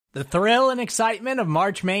The thrill and excitement of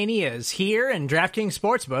March Mania is here, and DraftKings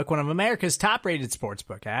Sportsbook, one of America's top-rated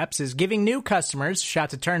sportsbook apps, is giving new customers a shot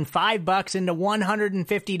to turn $5 into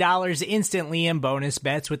 $150 instantly in bonus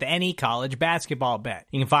bets with any college basketball bet.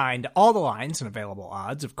 You can find all the lines and available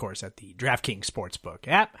odds, of course, at the DraftKings Sportsbook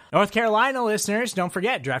app. North Carolina listeners, don't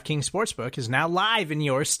forget, DraftKings Sportsbook is now live in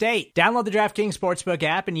your state. Download the DraftKings Sportsbook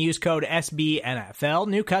app and use code SBNFL.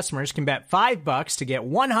 New customers can bet $5 to get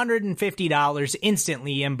 $150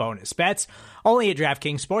 instantly in bonus bets, only at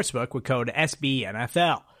DraftKings Sportsbook with code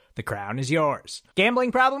SBNFL. The crown is yours.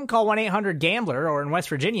 Gambling problem? Call 1-800-GAMBLER, or in West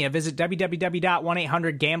Virginia, visit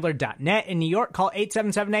www.1800gambler.net. In New York, call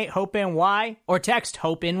 8778-HOPE-NY or text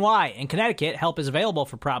HOPE-NY. In Connecticut, help is available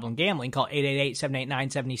for problem gambling. Call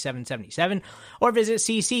 888-789-7777 or visit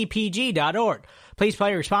ccpg.org. Please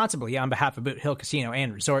play responsibly on behalf of Boot Hill Casino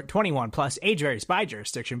and Resort. 21 plus, age varies by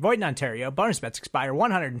jurisdiction. Void in Ontario. Bonus bets expire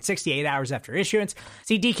 168 hours after issuance.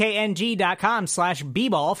 See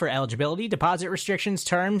dkng.com/bball for eligibility, deposit restrictions,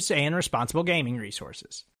 terms, and responsible gaming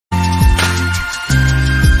resources.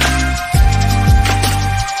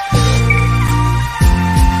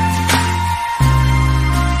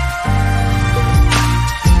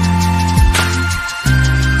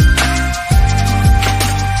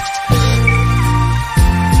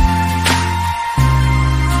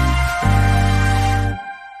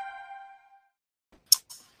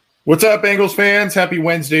 What's up, Bengals fans? Happy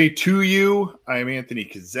Wednesday to you. I am Anthony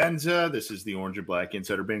Cosenza. This is the Orange and Black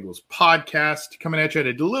Insider Bengals podcast, coming at you at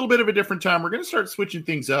a little bit of a different time. We're going to start switching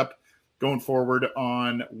things up going forward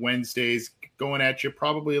on Wednesdays, going at you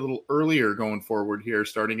probably a little earlier going forward here,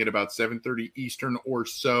 starting at about 7:30 Eastern or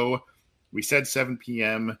so. We said 7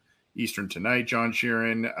 p.m. Eastern tonight, John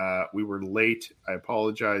Sheeran. We were late. I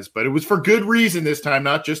apologize, but it was for good reason this time,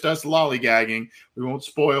 not just us lollygagging. We won't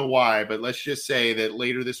spoil why, but let's just say that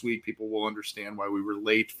later this week, people will understand why we were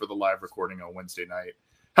late for the live recording on Wednesday night.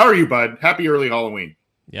 How are you, bud? Happy early Halloween.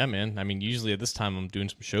 Yeah, man. I mean, usually at this time, I'm doing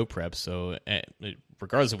some show prep, so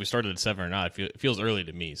regardless if we started at 7 or not, it feels early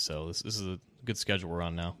to me, so this is a good schedule we're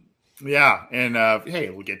on now. Yeah, and hey,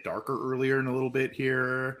 we'll get darker earlier in a little bit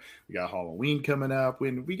here. We got Halloween coming up.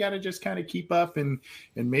 When we got to just kind of keep up and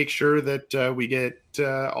make sure that we get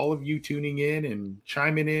all of you tuning in and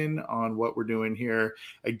chiming in on what we're doing here.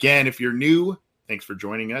 Again, if you're new, thanks for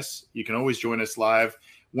joining us. You can always join us live.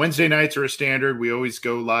 Wednesday nights are a standard. We always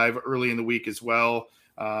go live early in the week as well.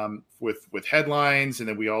 With headlines, and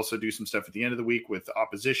then we also do some stuff at the end of the week with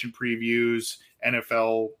opposition previews,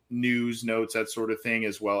 NFL news notes, that sort of thing,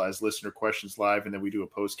 as well as listener questions live, and then we do a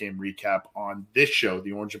post-game recap on this show,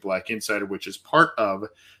 the Orange and Black Insider, which is part of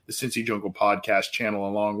the Cincy Jungle podcast channel,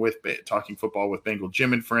 along with Talking Football with Bengal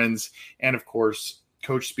Jim and Friends, and of course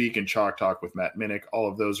Coach Speak and Chalk Talk with Matt Minnick. All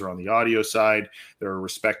of those are on the audio side. There are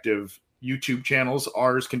respective YouTube channels.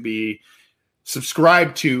 Ours can be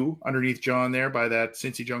subscribe to underneath John there by that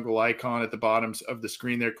Cincy Jungle icon at the bottom of the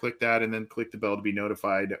screen there. Click that and then click the bell to be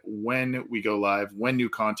notified when we go live, when new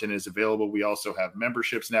content is available. We also have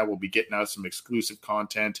memberships now. We'll be getting out some exclusive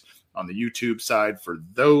content on the YouTube side for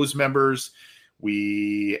those members.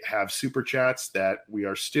 We have super chats that we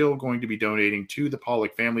are still going to be donating to the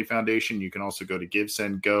Pollock Family Foundation. You can also go to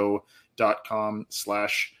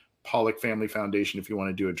givesendgo.com/Pollock Family Foundation. If you want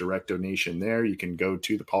to do a direct donation there, you can go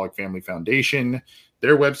to the Pollock Family Foundation,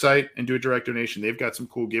 their website, and do a direct donation. They've got some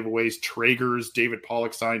cool giveaways, Traegers, David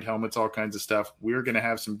Pollock signed helmets, all kinds of stuff. We're going to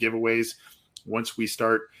have some giveaways once we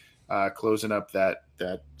start closing up that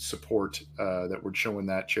support that we're showing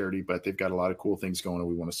that charity, but they've got a lot of cool things going and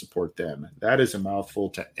we want to support them. That is a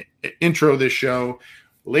mouthful to intro this show.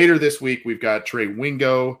 Later this week, we've got Trey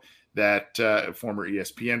Wingo, that former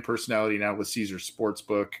ESPN personality, now with Caesars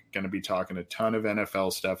Sportsbook, going to be talking a ton of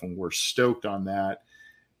NFL stuff, and we're stoked on that.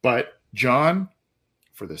 But, John,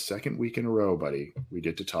 for the second week in a row, buddy, we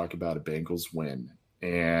get to talk about a Bengals win.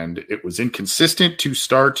 And it was inconsistent to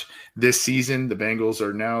start this season. The Bengals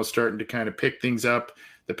are now starting to kind of pick things up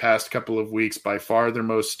the past couple of weeks. By far their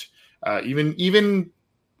most, even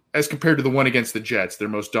as compared to the one against the Jets, their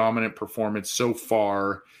most dominant performance so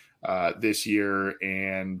far this year.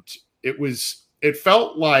 And it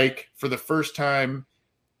felt like for the first time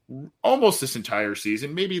almost this entire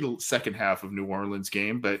season, maybe the second half of New Orleans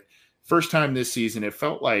game, but first time this season, it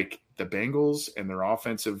felt like the Bengals and their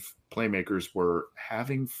offensive playmakers were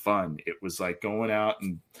having fun. It was like going out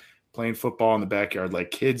and playing football in the backyard like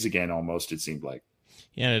kids again, almost, it seemed like.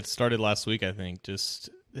 Yeah, it started last week, I think. Just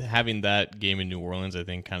having that game in New Orleans, I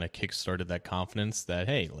think, kind of kick-started that confidence that,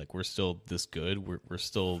 hey, like, we're still this good. We're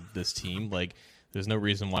still this team. Like, there's no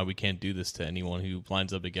reason why we can't do this to anyone who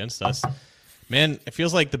lines up against us. Man, it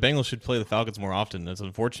feels like the Bengals should play the Falcons more often. It's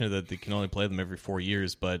unfortunate that they can only play them every 4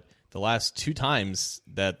 years, but the last 2 times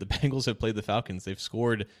that the Bengals have played the Falcons, they've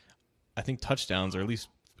scored, I think, touchdowns or at least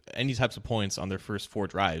any types of points on their first 4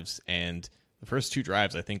 drives. And the first 2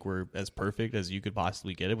 drives, I think, were as perfect as you could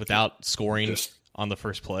possibly get it without scoring on the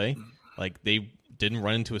first play. Like, they didn't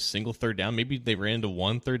run into a single third down. Maybe they ran into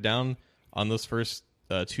 1 third down on those first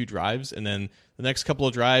 2 drives. And then the next couple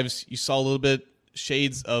of drives, you saw a little bit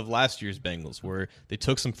shades of last year's Bengals where they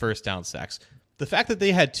took some first down sacks. The fact that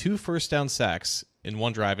they had 2 first down sacks in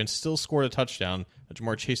 1 drive and still scored a touchdown, a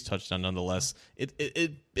Jamar Chase touchdown nonetheless,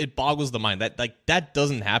 it boggles the mind. That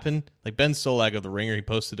doesn't happen. Like Ben Solak of The Ringer, he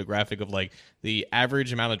posted a graphic of like the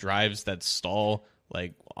average amount of drives that stall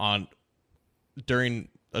like on during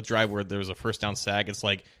a drive where there was a first down sack. It's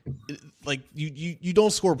like you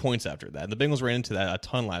don't score points after that. And the Bengals ran into that a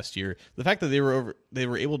ton last year. The fact that they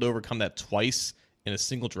were able to overcome that twice in a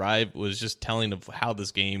single drive was just telling of how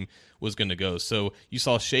this game was going to go. So you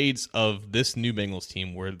saw shades of this new Bengals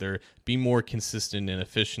team where they're being more consistent and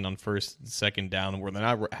efficient on first and second down, where they're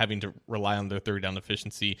not having to rely on their third down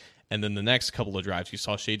efficiency. And then the next couple of drives, you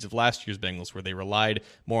saw shades of last year's Bengals where they relied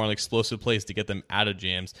more on explosive plays to get them out of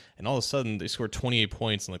jams. And all of a sudden, they scored 28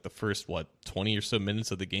 points in like the first, 20 or so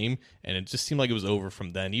minutes of the game. And it just seemed like it was over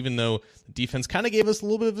from then, even though the defense kind of gave us a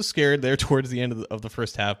little bit of a scare there towards the end of the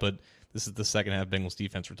first half. But this is the second half Bengals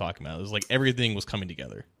defense we're talking about. It was like everything was coming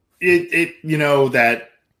together. That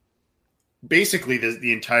basically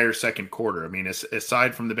the entire second quarter. I mean,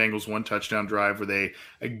 aside from the Bengals 1 touchdown drive where they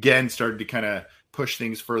again started to kind of push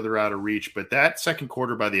things further out of reach, but that second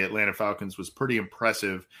quarter by the Atlanta Falcons was pretty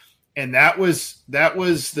impressive. And that was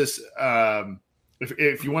this,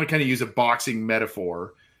 if you want to kind of use a boxing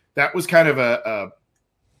metaphor, that was kind of a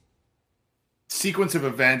sequence of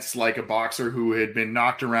events like a boxer who had been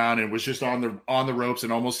knocked around and was just on the ropes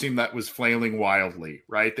and almost seemed that was flailing wildly,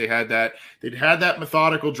 right? They'd had that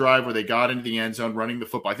methodical drive where they got into the end zone running the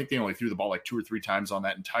football. I think they only threw the ball like 2 or 3 times on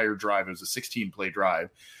that entire drive. It was a 16-play drive.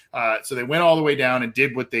 So they went all the way down and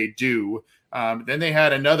did what they do. Then they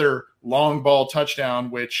had another long ball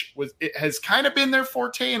touchdown, which has kind of been their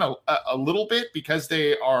forte in a little bit because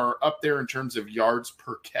they are up there in terms of yards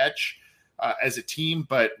per catch as a team.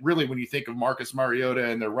 But really, when you think of Marcus Mariota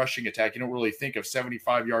and their rushing attack, you don't really think of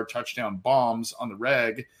 75-yard touchdown bombs on the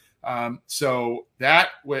reg. So that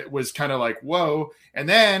was kind of like, whoa. And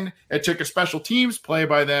then it took a special teams play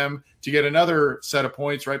by them to get another set of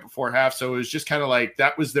points right before half. So it was just kind of like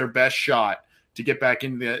that was their best shot to get back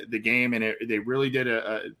into the game. And they really did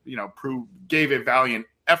gave a valiant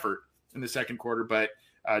effort in the second quarter, but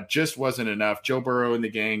just wasn't enough. Joe Burrow and the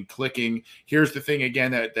gang clicking. Here's the thing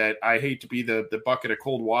again that I hate to be the bucket of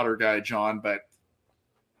cold water guy, John, but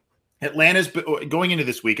Atlanta's going into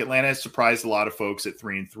this week. Atlanta has surprised a lot of folks at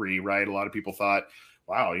 3-3, right? A lot of people thought,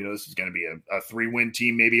 wow, this is going to be a 3-win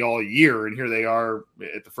team maybe all year. And here they are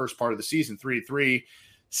at the first part of the season, 3-3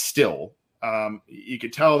 still. You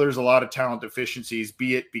could tell there's a lot of talent deficiencies,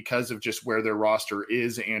 be it because of just where their roster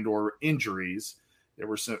is and or injuries. There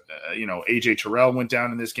were some, AJ Terrell went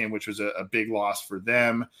down in this game, which was a big loss for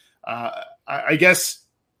them. I guess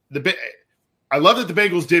I love that the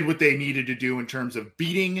Bengals did what they needed to do in terms of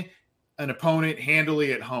beating an opponent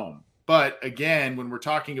handily at home. But again, when we're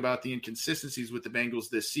talking about the inconsistencies with the Bengals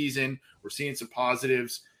this season, we're seeing some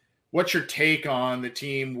positives. What's your take on the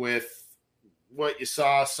team with what you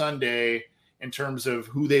saw Sunday in terms of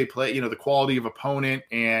who they play, the quality of opponent,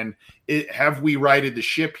 and have we righted the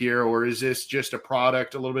ship here, or is this just a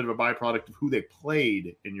little bit of a byproduct of who they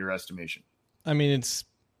played in your estimation? I mean,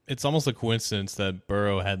 it's almost a coincidence that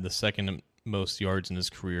Burrow had the second most yards in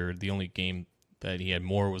his career. The only game that he had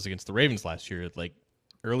more was against the Ravens last year. Like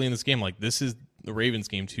early in this game, like this is the Ravens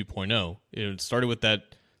game 2.0. It started with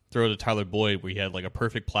that throw to Tyler Boyd where he had like a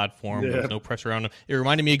perfect platform. There was no pressure on him. It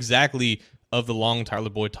reminded me exactly of the long Tyler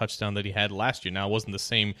Boyd touchdown that he had last year. Now, it wasn't the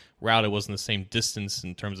same route. It wasn't the same distance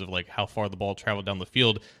in terms of like how far the ball traveled down the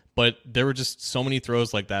field. But there were just so many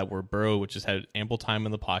throws like that where Burrow just had ample time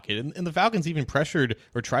in the pocket. And the Falcons even pressured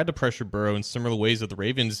or tried to pressure Burrow in similar ways that the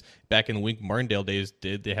Ravens back in the Wink Martindale days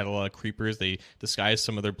did. They had a lot of creepers. They disguised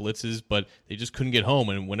some of their blitzes, but they just couldn't get home.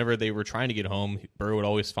 And whenever they were trying to get home, Burrow would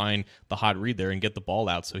always find the hot read there and get the ball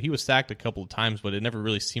out. So he was sacked a couple of times, but it never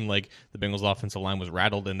really seemed like the Bengals offensive line was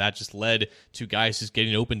rattled. And that just led to guys just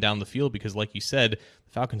getting open down the field because, like you said,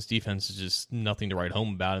 Falcons defense is just nothing to write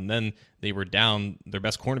home about. And then they were down their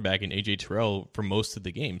best cornerback in AJ Terrell for most of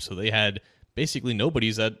the game. So they had basically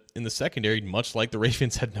nobody's in the secondary, much like the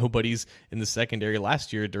Ravens had nobodies in the secondary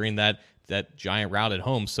last year during that giant rout at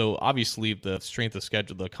home. So obviously the strength of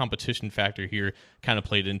schedule, the competition factor here kind of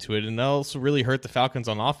played into it. And that also really hurt the Falcons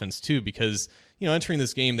on offense too, because, entering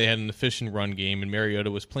this game, they had an efficient run game and Mariota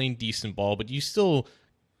was playing decent ball, but you still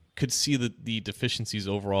could see the deficiencies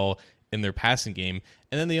overall in their passing game.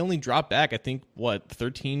 And then they only dropped back, I think,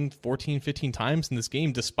 13, 14, 15 times in this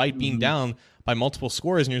game, despite being down by multiple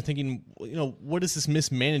scores. And you're thinking, what is this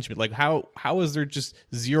mismanagement? Like, how is there just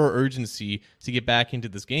zero urgency to get back into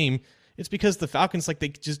this game? It's because the Falcons, they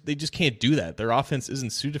just can't do that. Their offense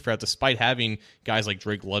isn't suited for that, despite having guys like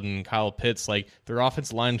Drake London and Kyle Pitts. Their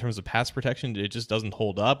offensive line in terms of pass protection, it just doesn't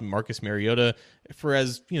hold up. Marcus Mariota, for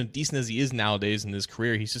as decent as he is nowadays in his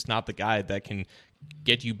career, he's just not the guy that can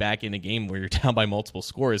get you back in a game where you're down by multiple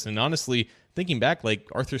scores. And honestly, thinking back,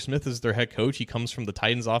 Arthur Smith is their head coach. He comes from the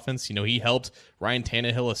Titans offense. He helped Ryan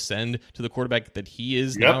Tannehill ascend to the quarterback that he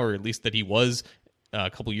is now, or at least that he was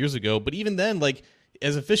a couple years ago. But even then,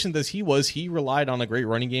 as efficient as he was, he relied on a great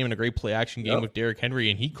running game and a great play action game with Derrick Henry,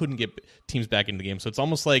 and he couldn't get teams back into the game. So it's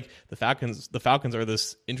almost like the Falcons are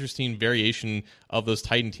this interesting variation of those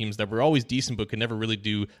Titan teams that were always decent but could never really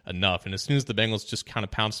do enough. And as soon as the Bengals just kind of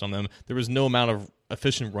pounced on them, there was no amount of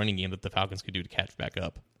efficient running game that the Falcons could do to catch back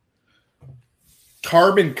up.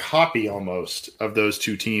 Carbon copy almost of those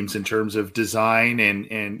two teams in terms of design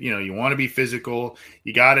and you want to be physical.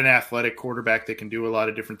 You got an athletic quarterback that can do a lot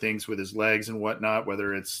of different things with his legs and whatnot,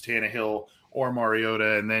 whether it's Tannehill or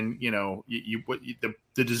Mariota. And then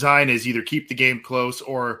the design is either keep the game close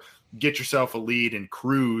or get yourself a lead and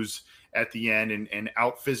cruise at the end and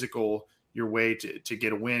out physical your way to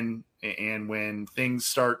get a win. And when things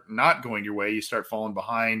start not going your way, you start falling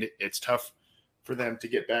behind. It's tough for them to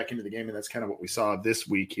get back into the game. And that's kind of what we saw this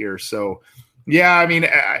week here. So, yeah,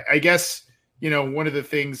 I guess, one of the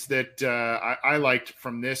things that I liked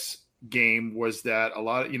from this game was that a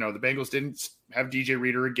lot of, the Bengals didn't have DJ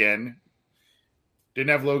Reader again, didn't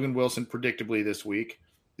have Logan Wilson predictably this week.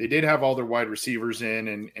 They did have all their wide receivers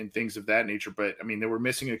in and things of that nature, but they were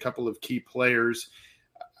missing a couple of key players.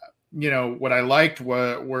 What I liked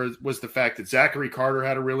was the fact that Zachary Carter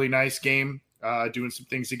had a really nice game. Doing some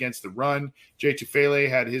things against the run. Jay Tufele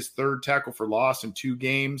had his third tackle for loss in 2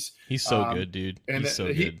 games. He's so good, dude. And he's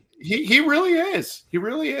so good. He really is. He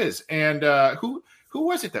really is. And who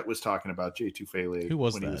was it that was talking about Jay Tufele? Who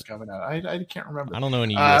was when that? He was coming out? I can't remember. I don't know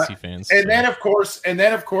any USC fans. And then of course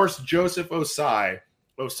Joseph Osai.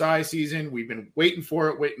 Osai season. We've been waiting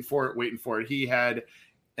for it. He had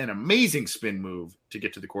an amazing spin move to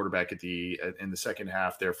get to the quarterback in the second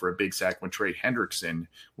half there for a big sack when Trey Hendrickson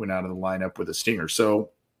went out of the lineup with a stinger.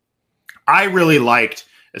 So I really liked,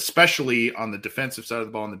 especially on the defensive side of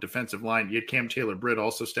the ball, on the defensive line, you had Cam Taylor-Britt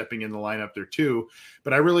also stepping in the lineup there too.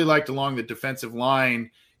 But I really liked along the defensive line,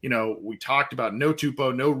 we talked about no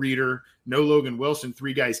Tupou, no Reader, no Logan Wilson,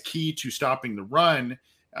 3 guys key to stopping the run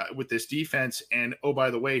with this defense. And, oh, by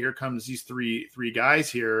the way, here comes these three guys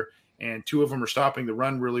here. And 2 of them are stopping the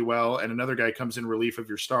run really well. And another guy comes in relief of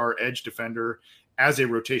your star edge defender as a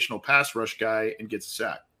rotational pass rush guy and gets a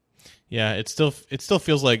sack. Yeah, it still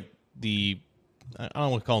feels like I don't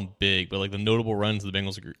want to call them big, but the notable runs the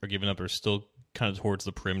Bengals are giving up are still kind of towards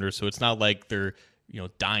the perimeter. So it's not like they're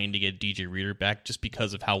dying to get DJ Reader back just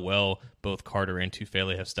because of how well both Carter and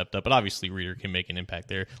Tufele have stepped up. But obviously Reader can make an impact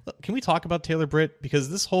there. Can we talk about Taylor-Britt? Because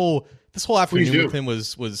this whole afternoon with him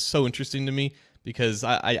was so interesting to me. Because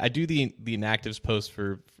I do the inactives post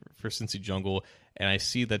for Cincy Jungle, and I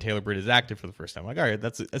see that Taylor-Britt is active for the first time. I'm like, all right,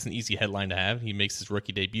 that's an easy headline to have. He makes his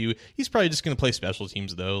rookie debut. He's probably just going to play special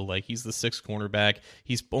teams, though. He's the 6th cornerback.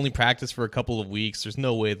 He's only practiced for a couple of weeks. There's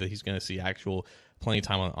no way that he's going to see actual playing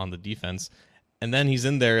time on the defense. And then he's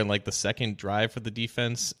in there in the second drive for the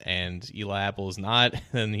defense, and Eli Apple is not.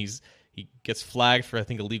 And he gets flagged for, I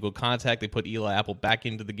think, illegal contact. They put Eli Apple back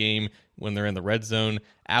into the game when they're in the red zone.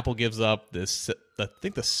 Apple gives up the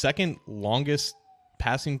second longest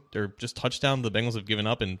passing or just touchdown the Bengals have given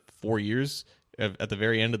up in 4 years at the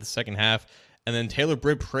very end of the second half. And then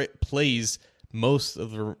Taylor-Britt plays most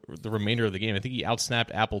of the remainder of the game. I think he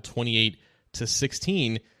outsnapped Apple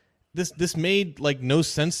 28-16. This made no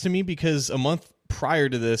sense to me because a month prior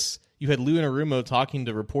to this, you had Lou Anarumo talking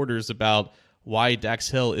to reporters about why Dax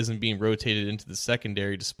Hill isn't being rotated into the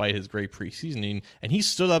secondary despite his great preseasoning. And he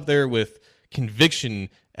stood up there with conviction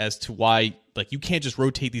as to why you can't just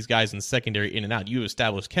rotate these guys in the secondary in and out. You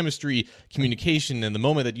establish chemistry, communication, and the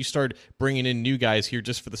moment that you start bringing in new guys here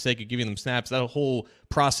just for the sake of giving them snaps, that whole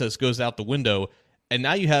process goes out the window. And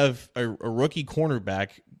now you have a rookie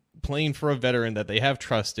cornerback playing for a veteran that they have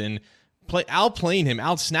trust in,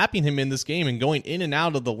 out-snapping him in this game and going in and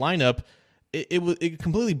out of the lineup. it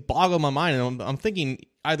completely boggled my mind. And I'm thinking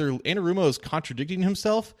either Anarumo is contradicting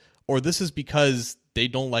himself, or this is because they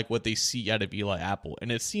don't like what they see out of Eli Apple.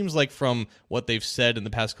 And it seems like from what they've said in the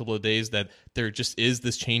past couple of days that there just is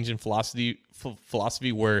this change in philosophy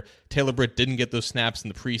where Taylor Britt didn't get those snaps in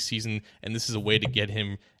the preseason, and this is a way to get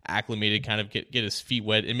him acclimated, kind of get his feet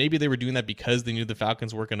wet. And maybe they were doing that because they knew the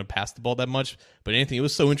Falcons weren't going to pass the ball that much. But Anthony, it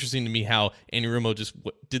was so interesting to me how Anarumo just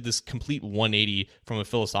did this complete 180 from a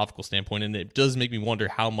philosophical standpoint, and it does make me wonder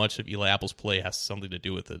how much of Eli Apple's play has something to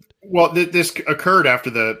do with it. Well, this occurred after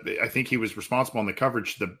I think he was responsible on the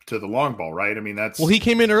coverage to the long ball, right? I mean, well, he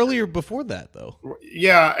came in earlier before that, though.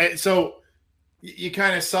 Yeah, so you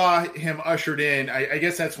kind of saw him ushered in. I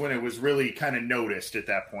guess that's when it was really kind of noticed at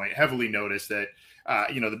that point, heavily noticed that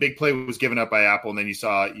the big play was given up by Apple, and then you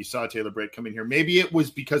saw Taylor Britt come in here. Maybe it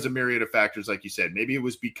was because of myriad of factors, like you said. Maybe it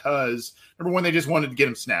was because, number one, they just wanted to get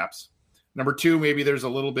him snaps. Number two, maybe there's a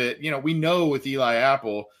little bit, we know with Eli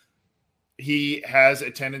Apple, he has a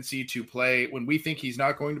tendency to play when we think he's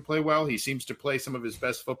not going to play well. He seems to play some of his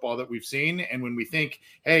best football that we've seen. And when we think,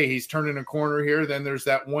 hey, he's turning a corner here, then there's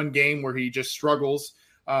that one game where he just struggles.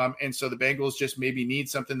 And so the Bengals just maybe need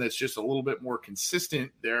something that's just a little bit more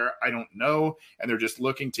consistent there. I don't know. And they're just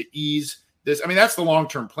looking to ease this. I mean, that's the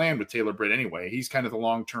long-term plan with Taylor Britt anyway. He's kind of the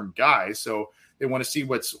long-term guy. So they want to see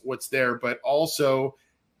what's there. But also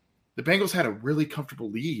the Bengals had a really comfortable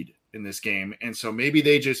lead in this game. And so maybe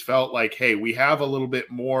they just felt like, hey, we have a little bit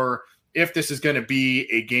more, if this is going to be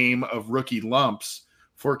a game of rookie lumps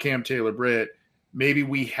for Cam Taylor Britt, maybe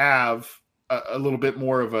we have a little bit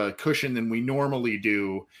more of a cushion than we normally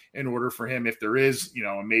do in order for him, if there is,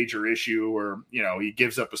 a major issue or, he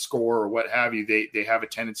gives up a score or what have you, they have a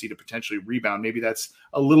tendency to potentially rebound. Maybe that's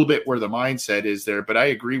a little bit where the mindset is there, but I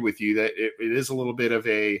agree with you that it is a little bit of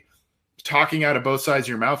a talking out of both sides of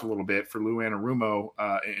your mouth a little bit for Lou Anarumo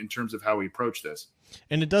in terms of how we approach this.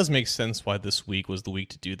 And it does make sense why this week was the week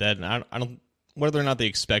to do that. And I don't, whether or not they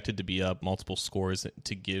expected to be up multiple scores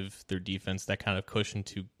to give their defense that kind of cushion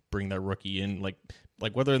to bring that rookie in, like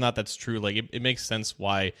whether or not that's true, like it makes sense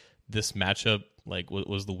why this matchup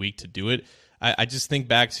was the week to do it. I just think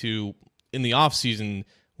back to in the offseason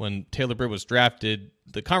when Taylor Britt was drafted,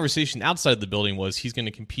 the conversation outside the building was he's going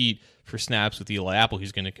to compete for snaps with Eli Apple.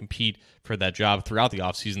 He's going to compete for that job throughout the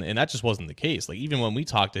offseason, and that just wasn't the case. Like, even when we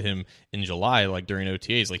talked to him in July, like during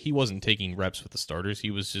OTAs, like he wasn't taking reps with the starters.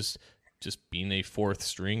 He was just being a fourth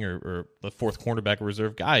string or the fourth cornerback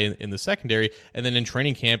reserve guy in the secondary. And then in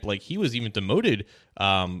training camp, like he was even demoted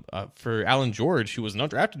for Alan George, who was an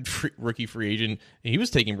undrafted rookie free agent. And he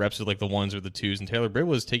was taking reps with like the ones or the twos, and Taylor Britt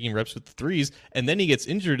was taking reps with the threes. And then he gets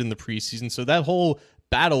injured in the preseason. So that whole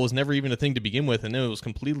battle was never even a thing to begin with, and then it was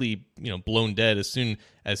completely blown dead as soon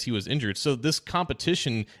as he was injured. So this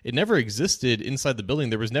competition, it never existed inside the building.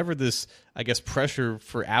 There was never this, I guess, pressure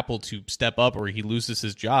for Apple to step up or he loses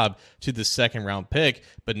his job to the second round pick.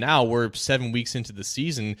 But now we're 7 weeks into the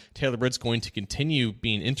season. Taylor Britt's going to continue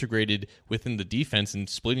being integrated within the defense and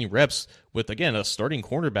splitting reps with, again, a starting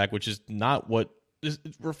cornerback, which is not what,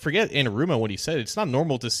 forget Anarumo when he said it's not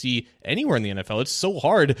normal to see anywhere in the NFL. It's so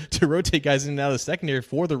hard to rotate guys in and out of the secondary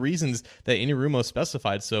for the reasons that Anarumo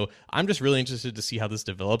specified. So I'm just really interested to see how this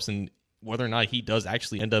develops and whether or not he does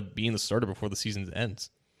actually end up being the starter before the season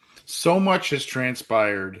ends. So much has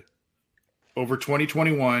transpired over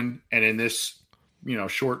 2021 and in this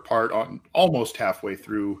short part, almost halfway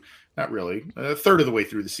through, not really, a third of the way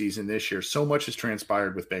through the season this year. So much has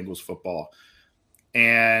transpired with Bengals football.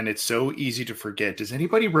 And it's so easy to forget. Does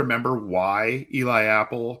anybody remember why Eli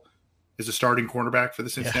Apple is a starting cornerback for the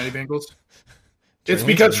Cincinnati Bengals? It's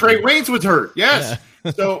because Trey Waynes was hurt. Yes.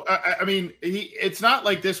 Yeah. So, I mean, it's not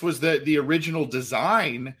like this was the original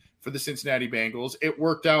design for the Cincinnati Bengals. It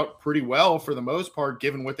worked out pretty well for the most part,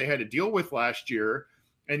 given what they had to deal with last year.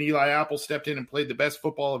 And Eli Apple stepped in and played the best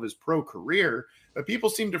football of his pro career. But people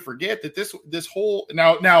seem to forget that this whole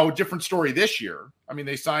now different story this year. I mean,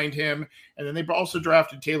 they signed him, and then they also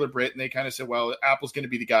drafted Taylor Britt, and they kind of said, well, Apple's going to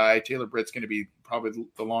be the guy. Taylor Britt's going to be probably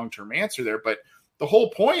the long-term answer there. But the whole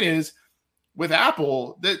point is with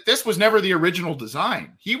Apple, that this was never the original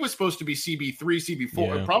design. He was supposed to be CB3,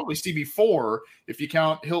 CB4, probably CB4 if you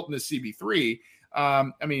count Hilton as CB3.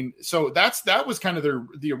 I mean, so that was kind of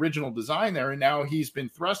the original design there, and now he's been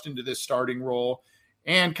thrust into this starting role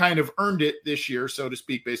and kind of earned it this year, so to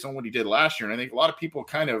speak, based on what he did last year. And I think a lot of people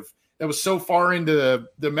that was so far into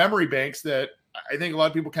the memory banks that I think a lot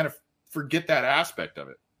of people kind of forget that aspect of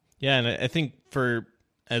it. Yeah, and I think for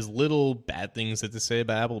as little bad things to say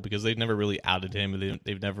about Apple because they've never really outed him.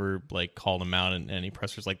 They've never like called him out in any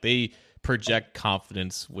pressers. Like they project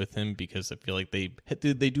confidence with him because I feel like they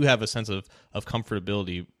do have a sense of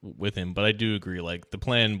comfortability with him. But I do agree. Like the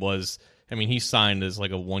plan was, I mean, he signed as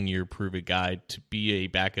like a 1-year prove-it guy to be a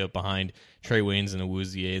backup behind Trey Waynes and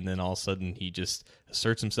Awuzie, and then all of a sudden he just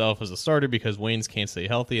asserts himself as a starter because Waynes can't stay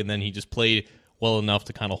healthy, and then he just played well enough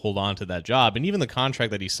to kind of hold on to that job. And even the contract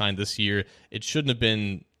that he signed this year, it shouldn't have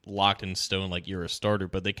been locked in stone like you're a starter,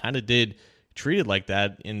 but they kind of did treat it like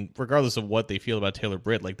that. And regardless of what they feel about Taylor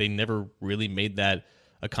Britt, like they never really made that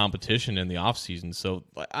a competition in the offseason. So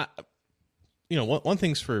one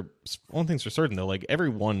thing's for certain though, like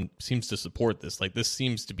everyone seems to support this. Like this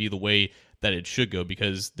seems to be the way that it should go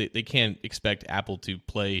because they can't expect Apple to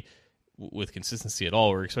play with consistency at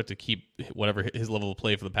all or expect to keep whatever his level of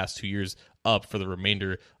play for the past 2 years up for the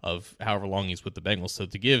remainder of however long he's with the Bengals. So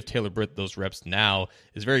to give Taylor Britt those reps now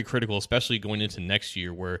is very critical, especially going into next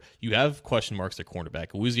year where you have question marks at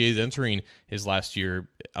cornerback. Awuzie is entering his last year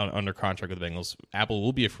under contract with the Bengals. Apple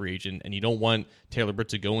will be a free agent, and you don't want Taylor Britt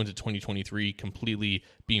to go into 2023 completely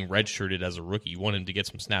being redshirted as a rookie. You want him to get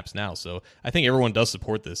some snaps now. So I think everyone does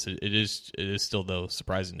support this. It is still, though,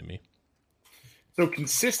 surprising to me. So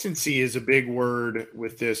consistency is a big word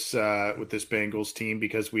with this Bengals team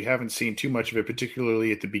because we haven't seen too much of it,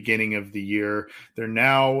 particularly at the beginning of the year. They're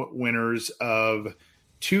now winners of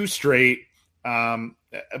 2 straight. But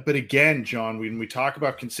again, John, when we talk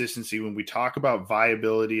about consistency, when we talk about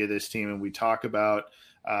viability of this team, and we talk about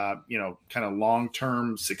kind of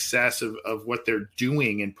long-term success of what they're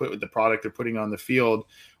doing and put the product they're putting on the field,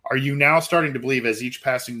 are you now starting to believe as each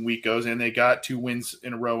passing week goes, and they got 2 wins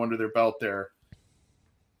in a row under their belt there?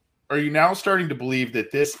 Are you now starting to believe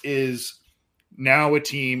that this is now a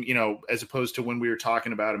team, as opposed to when we were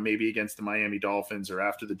talking about them maybe against the Miami Dolphins or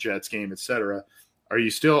after the Jets game, et cetera? Are you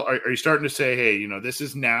starting to say, hey, this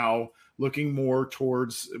is now looking more like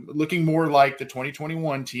the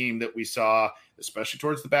 2021 team that we saw, especially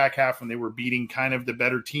towards the back half when they were beating kind of the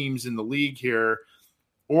better teams in the league here?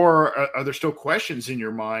 Or are there still questions in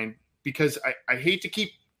your mind? Because I hate to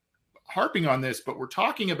keep harping on this, but we're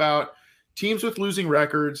talking about teams with losing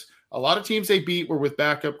records. A lot of teams they beat were with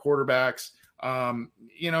backup quarterbacks.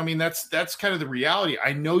 That's kind of the reality.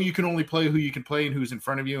 I know you can only play who you can play and who's in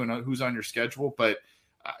front of you and who's on your schedule. But,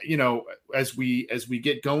 as we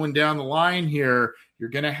get going down the line here, you're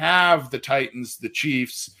going to have the Titans, the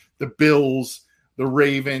Chiefs, the Bills, the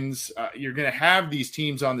Ravens. You're going to have these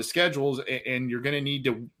teams on the schedules, and you're going to need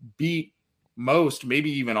to beat most, maybe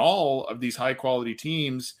even all of these high quality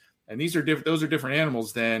teams. And those are different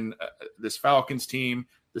animals than this Falcons team,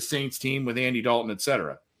 the Saints team with Andy Dalton, et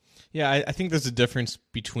cetera. Yeah, I think there's a difference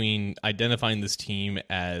between identifying this team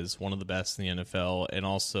as one of the best in the NFL and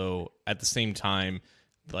also at the same time,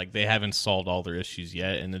 like they haven't solved all their issues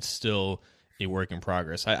yet, and it's still a work in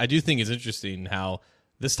progress. I do think it's interesting how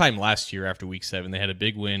this time last year after Week 7, they had a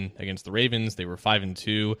big win against the Ravens. They were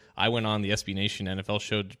 5-2. I went on the SB Nation NFL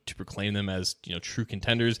show to proclaim them as true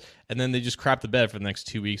contenders, and then they just crapped the bed for the next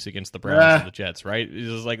 2 weeks against the Browns and the Jets. Right?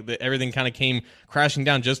 It was like everything kind of came crashing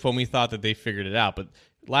down just when we thought that they figured it out. But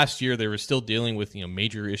last year they were still dealing with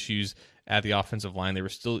major issues at the offensive line. They were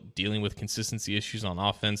still dealing with consistency issues on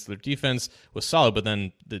offense. Their defense was solid, but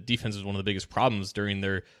then the defense was one of the biggest problems during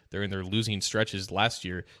their losing stretches last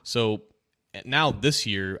year. So now this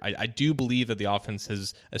year, I do believe that the offense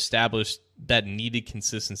has established that needed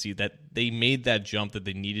consistency, that they made that jump that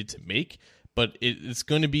they needed to make, but it's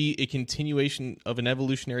going to be a continuation of an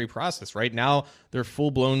evolutionary process. Right now, they're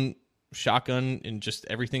full-blown shotgun in just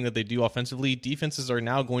everything that they do offensively. Defenses are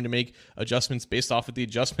now going to make adjustments based off of the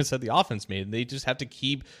adjustments that the offense made. And they just have to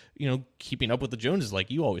keep, keeping up with the Joneses,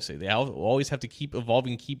 like you always say. They always have to keep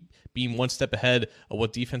evolving, keep being one step ahead of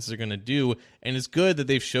what defenses are going to do. And it's good that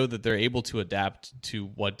they've showed that they're able to adapt to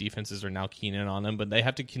what defenses are now keying in on them, but they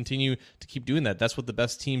have to continue to keep doing that. That's what the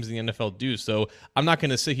best teams in the NFL do. So I'm not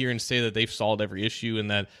going to sit here and say that they've solved every issue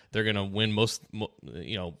and that they're going to win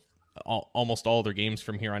almost all of their games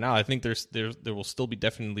from here on out. I think there will still be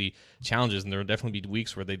definitely challenges, and there will definitely be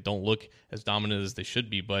weeks where they don't look as dominant as they should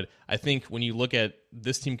be. But I think when you look at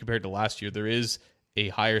this team compared to last year, there is a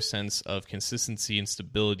higher sense of consistency and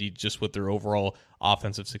stability just with their overall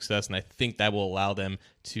offensive success, and I think that will allow them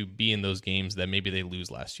to be in those games that maybe they lose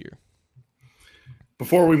last year.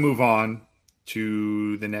 Before we move on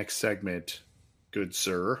to the next segment, good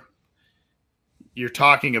sir, you're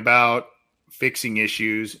talking about fixing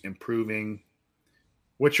issues, improving.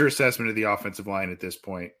 What's your assessment of the offensive line at this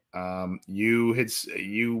point? I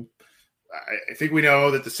think we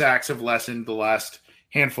know that the sacks have lessened the last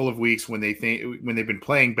handful of weeks when they've been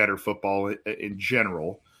playing better football in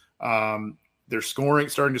general. They're starting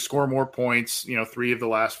to score more points. 3 of the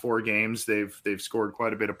last 4 games, they've scored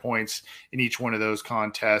quite a bit of points in each one of those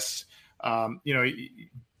contests.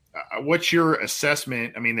 What's your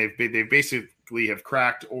assessment? I mean, they basically have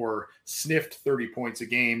cracked or sniffed 30 points a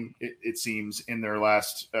game, it seems, in their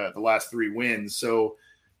the last 3 wins. So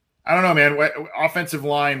I don't know, man. Offensive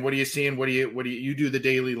line, what are you seeing? What do you do the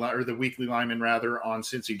daily or the weekly lineman rather on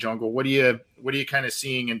Cincy Jungle? What are you kind of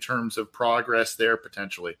seeing in terms of progress there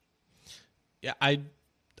potentially? Yeah, I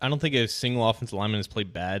don't think a single offensive lineman has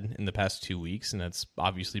played bad in the past 2 weeks, and that's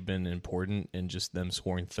obviously been important in just them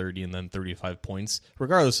scoring 30 and then 35 points,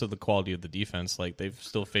 regardless of the quality of the defense. Like, they've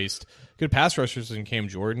still faced good pass rushers in Cam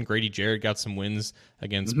Jordan. Grady Jarrett got some wins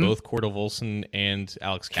against both Cordell Volson and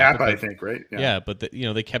Alex Kappa. I think, right? Yeah, but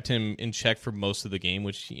they kept him in check for most of the game,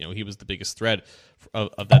 which, he was the biggest threat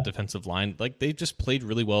of that defensive line. Like, they just played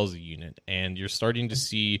really well as a unit, and you're starting to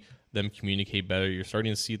see them communicate better. You're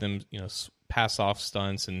starting to see them, pass off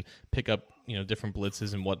stunts and pick up, different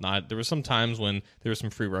blitzes and whatnot. There were some times when there were some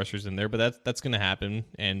free rushers in there, but that's going to happen.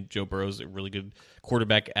 And Joe Burrow's a really good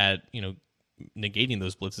quarterback at, negating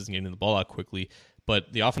those blitzes and getting the ball out quickly.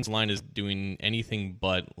 But the offensive line is doing anything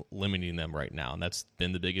but limiting them right now. And that's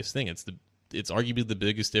been the biggest thing. It's arguably the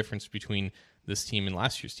biggest difference between this team and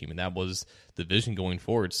last year's team. And that was the vision going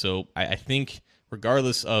forward. So I think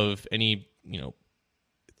regardless of any,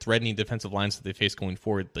 threatening defensive lines that they face going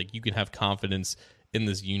forward, like, you can have confidence in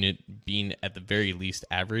this unit being at the very least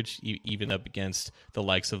average, even up against the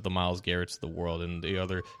likes of the Myles Garretts of the world and the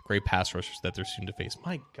other great pass rushers that they're soon to face.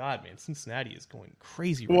 My God, man, Cincinnati is going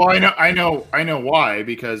crazy. Right now. I know why,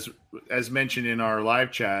 because as mentioned in our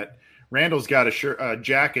live chat, Randall's got a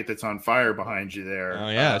jacket that's on fire behind you there. Oh,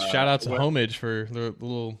 yeah. Shout out to Homage for the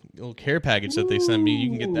little care package that they sent me. You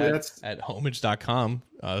can get that at homage.com.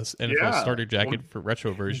 NFL starter jacket for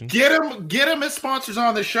retro version. Get them as sponsors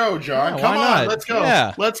on the show, John. Yeah, Come on, not? let's go.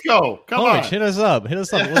 Yeah. Let's go. Come Homage, on. hit us up.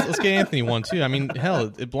 Let's get Anthony one too. I mean,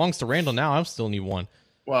 hell, it belongs to Randall now. I still need one.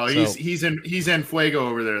 Well, he's in Fuego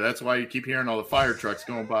over there. That's why you keep hearing all the fire trucks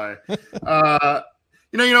going by.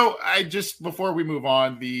 I just, before we move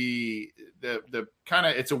on, the kind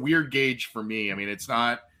of, it's a weird gauge for me. I mean, it's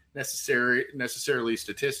not necessarily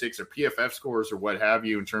statistics or PFF scores or what have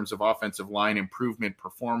you in terms of offensive line improvement,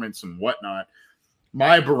 performance, and whatnot.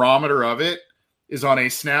 My barometer of it is on a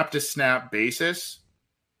snap to snap basis.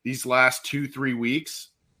 These last 2-3 weeks,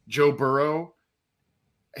 Joe Burrow,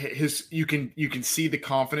 you can see the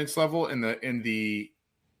confidence level and the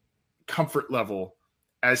comfort level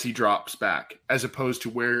as he drops back, as opposed to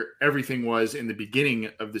where everything was in the beginning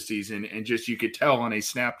of the season. And just, you could tell on a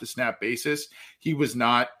snap to snap basis, he was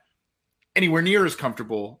not anywhere near as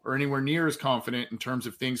comfortable or anywhere near as confident in terms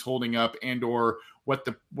of things holding up and or what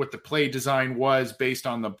the play design was based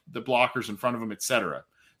on the blockers in front of him, etc.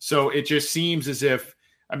 So it just seems as if,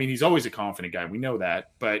 I mean, he's always a confident guy. We know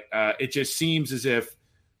that, but it just seems as if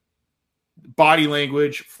body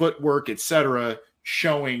language, footwork, etc.,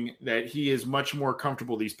 showing that he is much more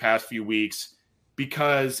comfortable these past few weeks,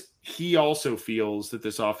 because he also feels that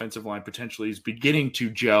this offensive line potentially is beginning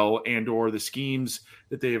to gel, and or the schemes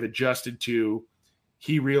that they have adjusted to,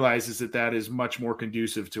 he realizes that is much more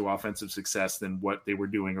conducive to offensive success than what they were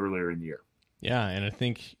doing earlier in the year. Yeah, and I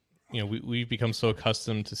think we've become so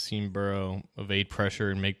accustomed to seeing Burrow evade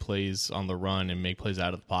pressure and make plays on the run and make plays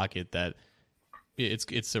out of the pocket that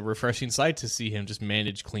it's a refreshing sight to see him just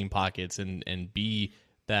manage clean pockets and be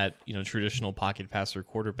that traditional pocket passer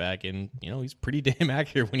quarterback. And he's pretty damn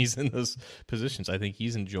accurate when he's in those positions. I think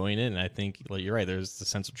he's enjoying it, and I think, like, you're right, there's the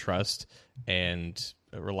sense of trust and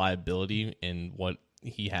reliability in what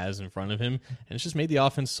he has in front of him, and it's just made the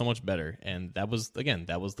offense so much better. And that was the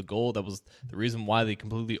goal. That was the reason why they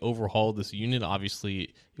completely overhauled this unit.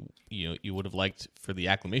 Obviously, you would have liked for the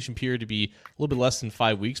acclimation period to be a little bit less than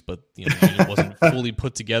 5 weeks, but the unit wasn't fully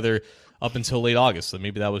put together up until late August. So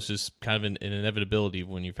maybe that was just kind of an inevitability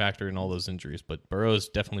when you factor in all those injuries. But Burrow's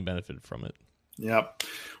definitely benefited from it. Yep.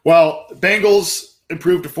 Well, Bengals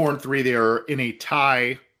improved to 4-3. They are in a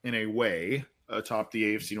tie in a way atop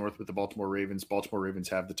the AFC North with the Baltimore Ravens. Baltimore Ravens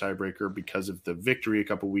have the tiebreaker because of the victory a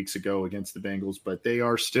couple weeks ago against the Bengals, but they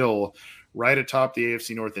are still right atop the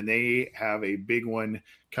AFC North, and they have a big one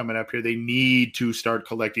coming up here. They need to start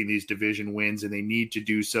collecting these division wins, and they need to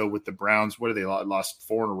do so with the Browns. What are they lost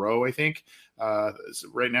 4 in a row, I think. So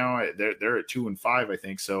right now they're at 2-5, I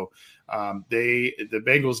think. So the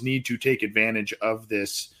Bengals need to take advantage of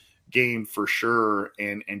this game for sure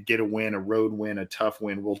and get a win, a road win, a tough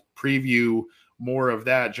win. We'll preview more of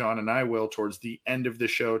that, John and I will, towards the end of the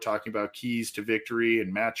show, talking about keys to victory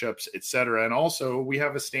and matchups, etc. And also, we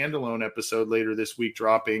have a standalone episode later this week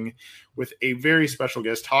dropping with a very special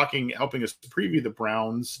guest helping us preview the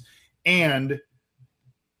Browns and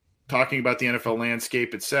talking about the NFL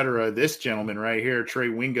landscape, etc. This gentleman right here, Trey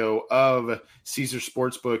Wingo of Caesar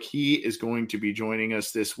Sportsbook, he is going to be joining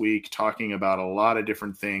us this week talking about a lot of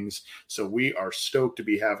different things. So we are stoked to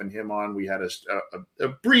be having him on. We had a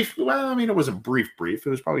brief, well, I mean, it was a brief. It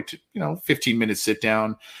was probably 15 minutes sit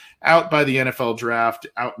down out by the NFL draft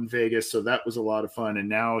out in Vegas. So that was a lot of fun. And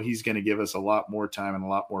now he's going to give us a lot more time and a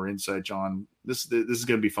lot more insight, John. This is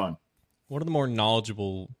going to be fun. One of the more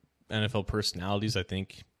knowledgeable NFL personalities, I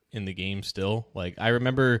think, in the game still. Like, I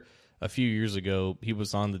remember a few years ago, he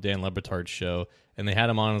was on the Dan Le Batard show, and they had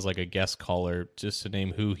him on as like a guest caller just to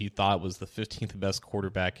name who he thought was the 15th best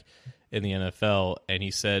quarterback in the NFL, and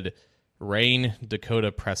he said Rayne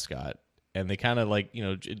Dakota Prescott. And they kind of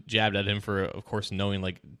jabbed at him for, of course, knowing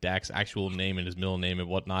like Dak's actual name and his middle name and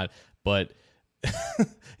whatnot, but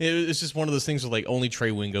it's just one of those things where like only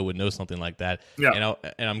Trey Wingo would know something like that. Yeah.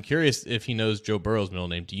 And I'm curious if he knows Joe Burrow's middle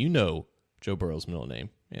name. Do you know Joe Burrow's middle name,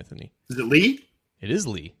 Anthony? Is it Lee? It is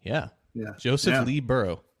Lee. Yeah. Yeah. Joseph Lee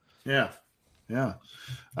Burrow. Yeah.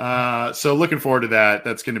 So looking forward to that.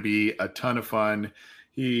 That's going to be a ton of fun.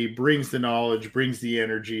 He brings the knowledge, brings the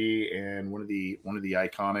energy, and one of the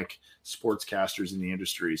iconic sportscasters in the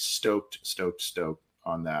industry. Stoked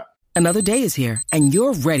on that. Another day is here, and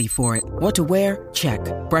you're ready for it. What to wear? Check.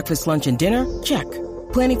 Breakfast, lunch, and dinner? Check.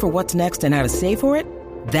 Planning for what's next and how to save for it?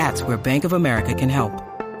 That's where Bank of America can help.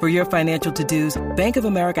 For your financial to-dos, Bank of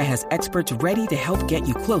America has experts ready to help get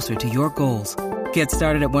you closer to your goals. Get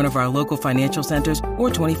started at one of our local financial centers or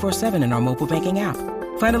 24/7 in our mobile banking app.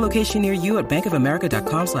 Find a location near you at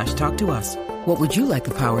bankofamerica.com/talktous. What would you like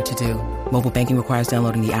the power to do? Mobile banking requires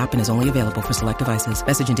downloading the app and is only available for select devices.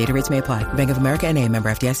 Message and data rates may apply. Bank of America N.A., member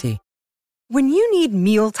FDIC. When you need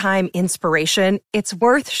mealtime inspiration, it's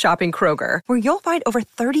worth shopping Kroger, where you'll find over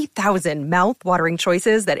 30,000 mouth-watering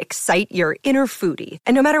choices that excite your inner foodie.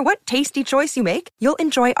 And no matter what tasty choice you make, you'll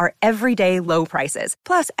enjoy our everyday low prices,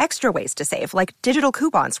 plus extra ways to save, like digital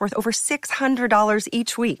coupons worth over $600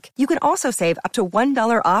 each week. You can also save up to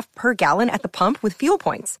 $1 off per gallon at the pump with fuel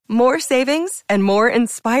points. More savings and more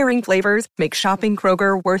inspiring flavors make shopping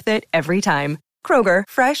Kroger worth it every time. Kroger,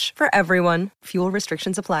 fresh for everyone. Fuel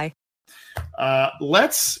restrictions apply.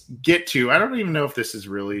 Let's get to, I don't even know if this is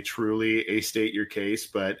really truly a state your case,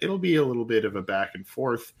 but it'll be a little bit of a back and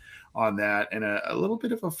forth on that and a little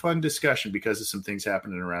bit of a fun discussion because of some things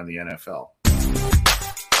happening around the NFL.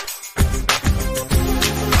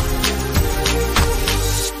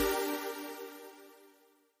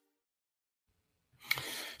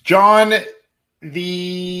 John,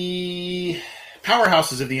 the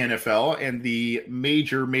powerhouses of the NFL and the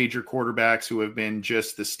major quarterbacks who have been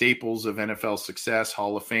just the staples of NFL success,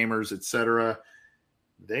 Hall of Famers, etc.,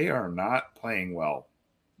 they are not playing well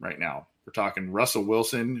right now. We're talking Russell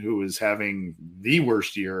Wilson, who is having the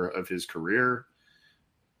worst year of his career.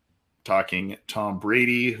 Talking Tom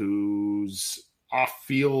Brady, whose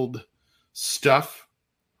off-field stuff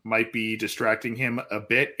might be distracting him a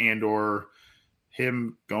bit and or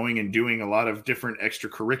him going and doing a lot of different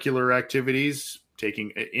extracurricular activities, taking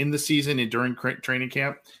in the season and during training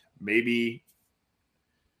camp, maybe,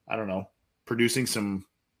 I don't know, producing some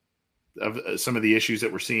of the issues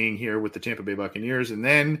that we're seeing here with the Tampa Bay Buccaneers. And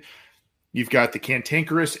then you've got the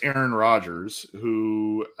cantankerous Aaron Rodgers,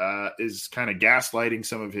 who is kind of gaslighting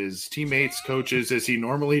some of his teammates, coaches, as he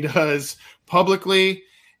normally does publicly.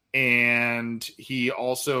 And he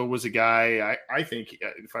also was a guy, I think,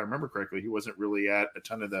 if I remember correctly, he wasn't really at a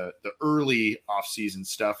ton of the early offseason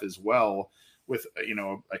stuff as well with,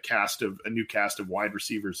 a new cast of wide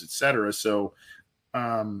receivers, et cetera. So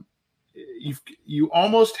you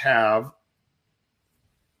almost have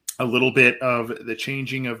a little bit of the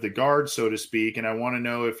changing of the guard, so to speak. And I want to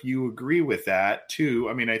know if you agree with that too.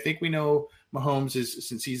 I mean, I think we know Mahomes is,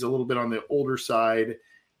 since he's a little bit on the older side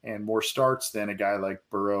and more starts than a guy like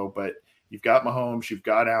Burrow, but you've got Mahomes, you've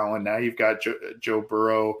got Allen, now you've got Joe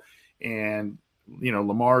Burrow, and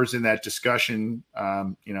Lamar's in that discussion.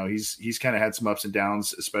 He's kind of had some ups and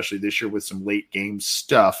downs, especially this year with some late game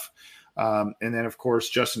stuff. And then of course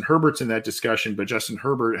Justin Herbert's in that discussion, but Justin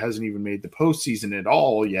Herbert hasn't even made the postseason at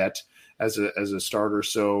all yet as a starter.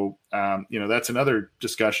 So that's another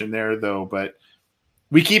discussion there though. But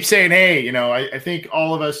we keep saying, hey, I think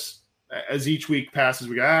all of us, as each week passes,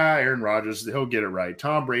 we go, Aaron Rodgers, he'll get it right.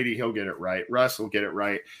 Tom Brady, he'll get it right. Russ will get it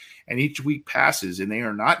right. And each week passes and they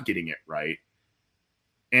are not getting it right.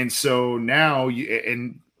 And so now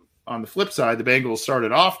and on the flip side, the Bengals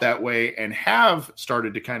started off that way and have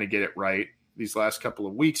started to kind of get it right these last couple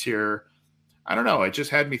of weeks here. I don't know. It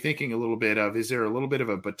just had me thinking a little bit of, is there a little bit of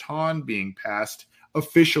a baton being passed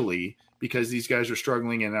officially because these guys are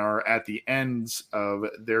struggling and are at the ends of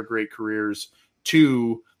their great careers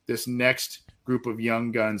to this next group of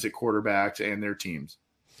young guns at quarterbacks and their teams?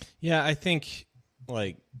 Yeah, I think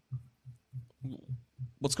like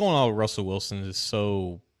what's going on with Russell Wilson is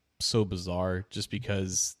so bizarre just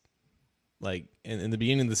because like in the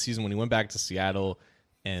beginning of the season when he went back to Seattle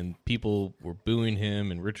and people were booing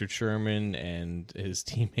him and Richard Sherman and his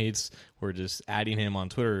teammates were just adding him on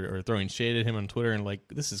Twitter or throwing shade at him on Twitter and like,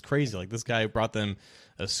 this is crazy. Like this guy brought them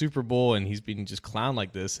a Super Bowl and he's being just clowned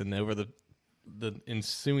like this. And over the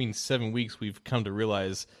ensuing 7 weeks, we've come to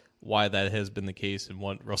realize why that has been the case and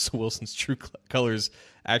what Russell Wilson's true colors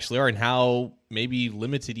actually are and how maybe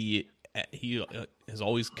limited he has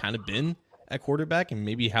always kind of been at quarterback and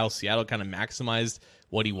maybe how Seattle kind of maximized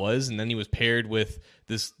what he was. And then he was paired with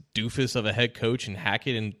this doofus of a head coach in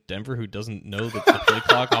Hackett in Denver who doesn't know the play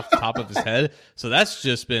clock off the top of his head. So that's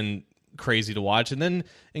just been crazy to watch. And then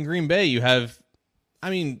in Green Bay, you have, I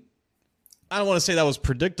mean, I don't want to say that was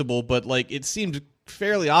predictable, but like it seemed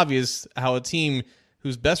fairly obvious how a team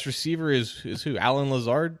whose best receiver is who? Alan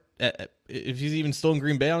Lazard? If he's even still in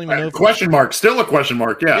Green Bay, I don't even know. Question mark. Still a question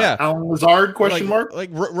mark. Yeah. Alan Lazard, question mark? Like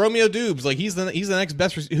Romeo Dubes. Like he's the next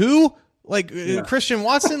best receiver. Who? Like Christian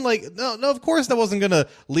Watson? Like, no, of course that wasn't going to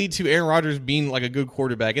lead to Aaron Rodgers being like a good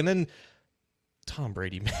quarterback. And then Tom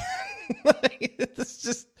Brady, man. It's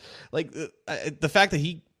just like the fact that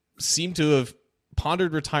he seemed to have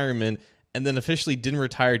pondered retirement and then officially didn't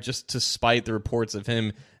retire just to spite the reports of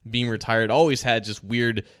him being retired. Always had just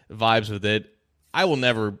weird vibes with it. I will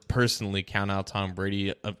never personally count out Tom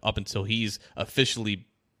Brady up until he's officially,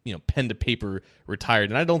 pen to paper retired.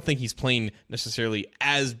 And I don't think he's playing necessarily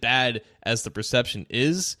as bad as the perception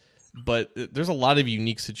is, but there's a lot of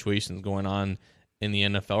unique situations going on in the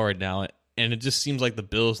NFL right now. And it just seems like the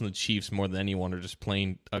Bills and the Chiefs more than anyone are just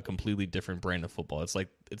playing a completely different brand of football. It's like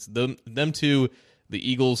it's them two,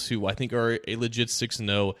 the Eagles, who I think are a legit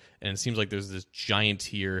 6-0, and it seems like there's this giant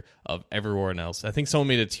tier of everyone else. I think someone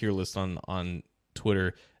made a tier list on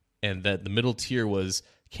Twitter, and that the middle tier was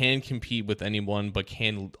can compete with anyone, but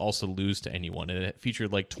can also lose to anyone. And it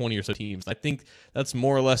featured like 20 or so teams. I think that's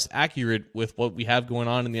more or less accurate with what we have going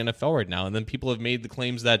on in the NFL right now. And then people have made the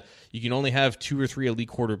claims that you can only have 2 or 3 elite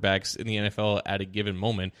quarterbacks in the NFL at a given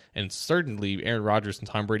moment. And certainly Aaron Rodgers and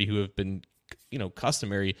Tom Brady, who have been,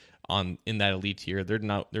 customary in that elite tier, they're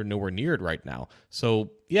nowhere near it right now.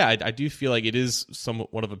 So yeah, I do feel like it is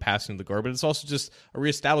somewhat of a passing of the guard, but it's also just a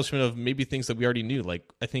reestablishment of maybe things that we already knew. Like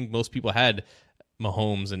I think most people had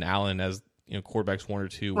Mahomes and Allen as quarterbacks 1 or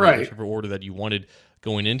 2, right, whichever order that you wanted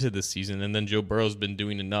going into this season. And then Joe Burrow's been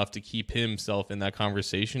doing enough to keep himself in that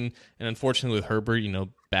conversation. And unfortunately with Herbert,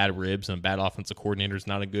 bad ribs and bad offensive coordinator is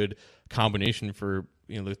not a good combination for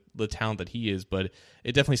the talent that he is. But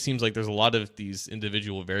it definitely seems like there's a lot of these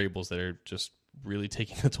individual variables that are just really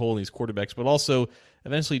taking a toll on these quarterbacks. But also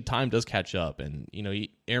eventually time does catch up. And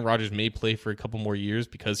Aaron Rodgers may play for a couple more years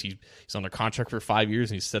because he's on a contract for 5 years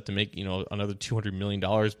and he's set to make another $200 million.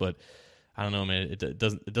 But I don't know, man. It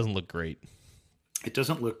doesn't look great. It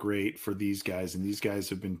doesn't look great for these guys, and these guys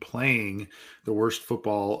have been playing the worst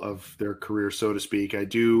football of their career, so to speak. I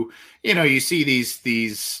do, you see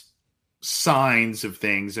these signs of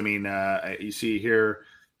things. I mean, you see here,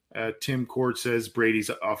 Tim Court says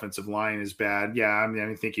Brady's offensive line is bad. Yeah, I mean,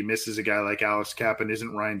 I think he misses a guy like Alex Kapp, and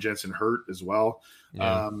isn't Ryan Jensen hurt as well?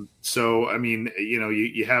 Yeah. So, I mean,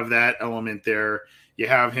 you have that element there. You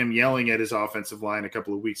have him yelling at his offensive line a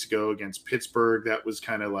couple of weeks ago against Pittsburgh. That was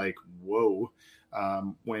kind of like, whoa.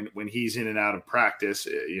 When he's in and out of practice,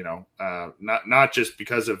 not just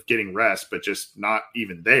because of getting rest, but just not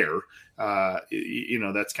even there.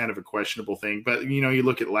 That's kind of a questionable thing. But you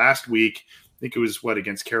look at last week, I think it was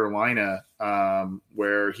against Carolina,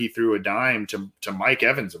 where he threw a dime to Mike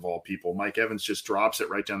Evans of all people. Mike Evans just drops it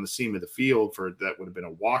right down the seam of the field for that would have been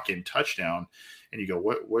a walk-in touchdown. And you go,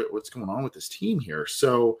 what's going on with this team here?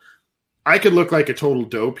 So I could look like a total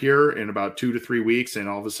dope here in about 2 to 3 weeks, and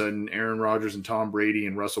all of a sudden Aaron Rodgers and Tom Brady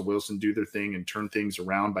and Russell Wilson do their thing and turn things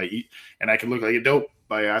around and I could look like a dope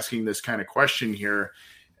by asking this kind of question here.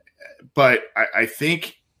 But I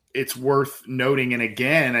think it's worth noting, and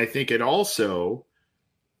again, I think it also,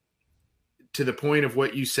 to the point of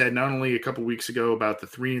what you said, not only a couple weeks ago about the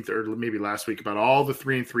 3 or maybe last week about all the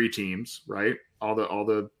 3-3 teams, right? All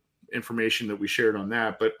the information that we shared on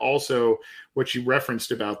that, but also what you referenced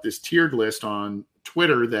about this tiered list on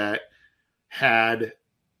Twitter that had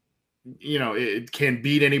it can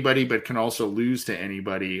beat anybody, but can also lose to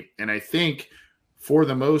anybody. And I think for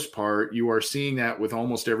the most part, you are seeing that with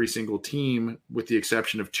almost every single team, with the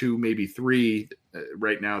exception of 2, maybe 3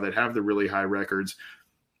 right now that have the really high records.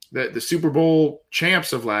 The Super Bowl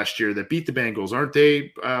champs of last year that beat the Bengals, aren't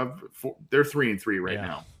they? They're 3-3 right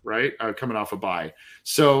now, right? Coming off a bye.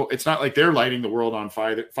 So it's not like they're lighting the world on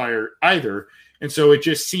fire either. And so it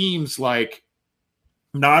just seems like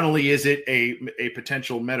not only is it a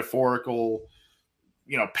potential metaphorical,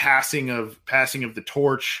 passing of the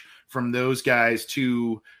torch from those guys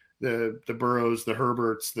to the Burrows, the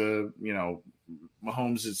Herberts, the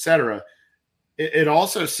Mahomes, etc. It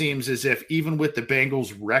also seems as if even with the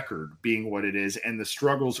Bengals record being what it is and the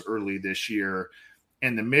struggles early this year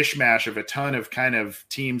and the mishmash of a ton of kind of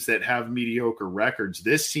teams that have mediocre records,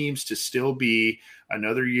 this seems to still be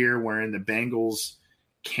another year wherein the Bengals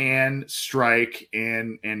can strike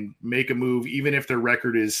and make a move, even if their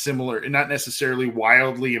record is similar and not necessarily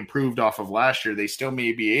wildly improved off of last year. They still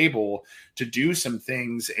may be able to do some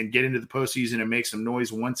things and get into the postseason and make some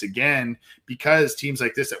noise once again, because teams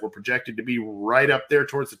like this that were projected to be right up there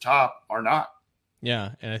towards the top are not.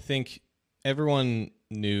 Yeah, and I think everyone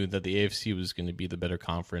knew that the AFC was going to be the better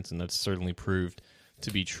conference, and that's certainly proved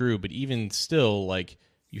to be true. But even still, like,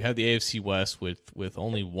 you have the AFC West with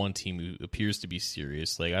only one team who appears to be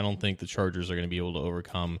serious. Like, I don't think the Chargers are going to be able to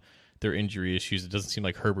overcome their injury issues. It doesn't seem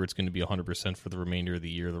like Herbert's going to be 100% for the remainder of the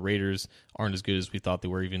year. The Raiders aren't as good as we thought they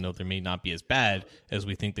were, even though they may not be as bad as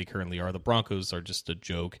we think they currently are. The Broncos are just a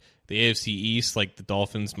joke. The AFC East, like the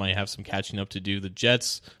Dolphins, might have some catching up to do. The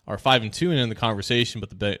Jets are 5-2 and in the conversation, but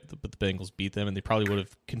the Bengals beat them, and they probably would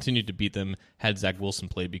have continued to beat them had Zach Wilson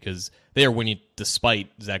played, because they are winning despite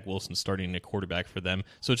Zach Wilson starting a quarterback for them.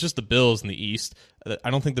 So it's just the Bills in the East. I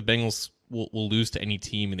don't think the Bengals will lose to any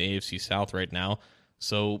team in the AFC South right now.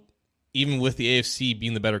 So even with the AFC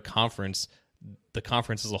being the better conference, the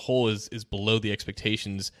conference as a whole is below the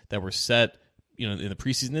expectations that were set, in the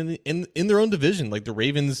preseason in their own division. Like, the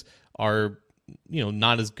Ravens are,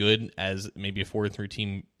 not as good as maybe a 4-3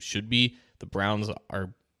 team should be. The Browns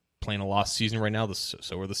are playing a lost season right now.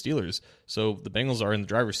 So are the Steelers. So the Bengals are in the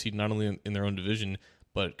driver's seat, not only in their own division,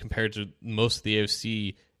 but compared to most of the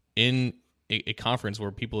AFC in a conference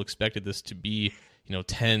where people expected this to be,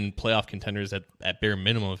 10 playoff contenders at bare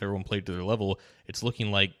minimum if everyone played to their level. It's looking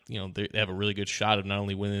like, they have a really good shot of not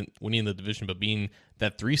only winning the division, but being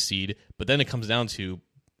that 3 seed. But then it comes down to,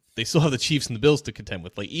 they still have the Chiefs and the Bills to contend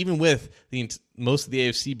with. Like, even with most of the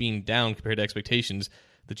AFC being down compared to expectations,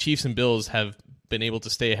 the Chiefs and Bills have been able to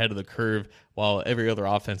stay ahead of the curve while every other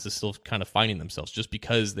offense is still kind of finding themselves, just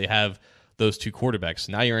because they have those 2 quarterbacks.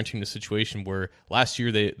 Now you're entering a situation where last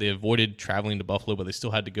year they avoided traveling to Buffalo, but they still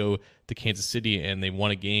had to go to Kansas City, and they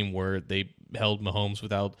won a game where they held Mahomes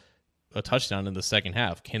without a touchdown in the second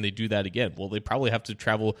half. Can they do that again? Well, they probably have to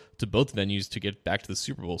travel to both venues to get back to the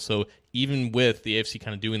Super Bowl. So even with the AFC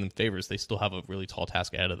kind of doing them favors, they still have a really tall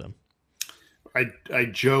task ahead of them. I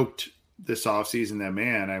joked this offseason that,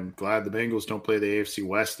 man, I'm glad the Bengals don't play the AFC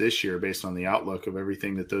West this year based on the outlook of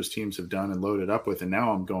everything that those teams have done and loaded up with. And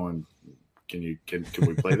now I'm going, can we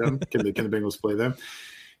play them? Can the Bengals play them?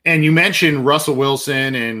 And you mentioned Russell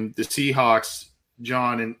Wilson and the Seahawks,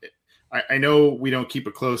 John, and I know we don't keep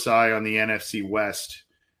a close eye on the NFC West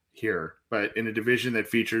here, but in a division that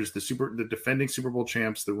features the defending Super Bowl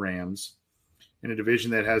champs, the Rams, in a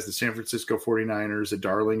division that has the San Francisco 49ers, a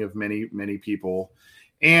darling of many, many people,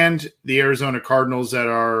 and the Arizona Cardinals that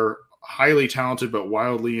are highly talented but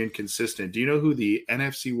wildly inconsistent. Do you know who the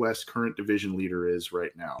NFC West current division leader is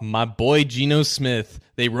right now? My boy Geno Smith.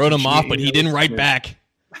 They wrote him off, but he didn't write back.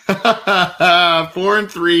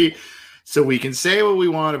 4-3. So we can say what we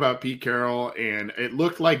want about Pete Carroll, and it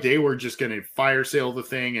looked like they were just going to fire sale the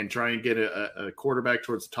thing and try and get a quarterback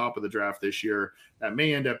towards the top of the draft this year. That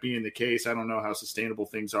may end up being the case. I don't know how sustainable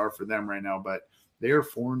things are for them right now, but they are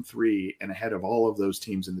 4-3 and ahead of all of those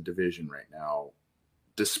teams in the division right now,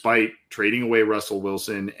 despite trading away Russell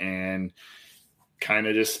Wilson and kind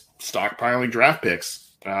of just stockpiling draft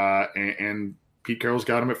picks. And Pete Carroll's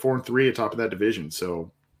got him at 4-3 atop of that division.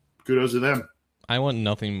 So kudos to them. I want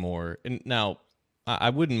nothing more. And now, I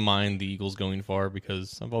wouldn't mind the Eagles going far,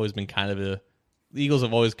 because the Eagles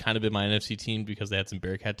have always kind of been my NFC team because they had some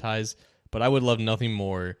Bearcat ties. But I would love nothing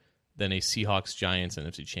more than a Seahawks-Giants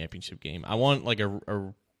NFC championship game. I want like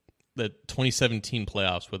the 2017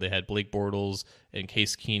 playoffs where they had Blake Bortles and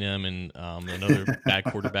Case Keenum and another bad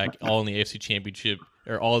quarterback all in the AFC championship,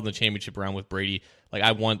 or all in the championship round with Brady. Like,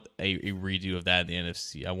 I want a redo of that in the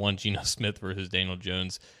NFC. I want Geno Smith versus Daniel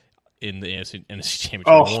Jones in the NFC championship.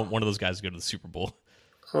 I want one of those guys to go to the Super Bowl.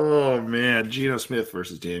 Oh man, Geno Smith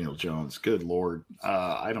versus Daniel Jones. Good Lord.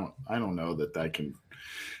 I don't know that I can,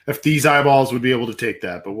 if these eyeballs would be able to take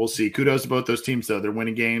that, but we'll see. Kudos to both those teams, though. They're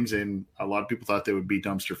winning games, and a lot of people thought they would be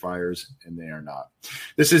dumpster fires, and they are not.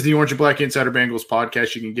 This is the Orange and Black Insider Bengals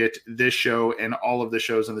podcast. You can get this show and all of the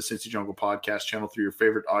shows on the Cincy Jungle podcast channel through your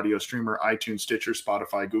favorite audio streamer, iTunes, Stitcher,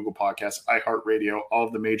 Spotify, Google Podcasts, iHeartRadio, all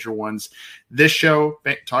of the major ones. This show,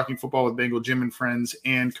 Talking Football with Bengal Jim and Friends,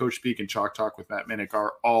 and Coach Speak and Chalk Talk with Matt Minnick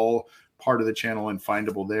are all part of the channel and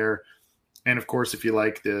findable there. And, of course, if you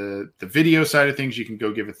like the video side of things, you can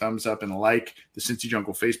go give a thumbs up and like the Cincy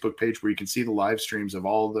Jungle Facebook page where you can see the live streams of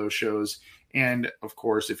all of those shows. And, of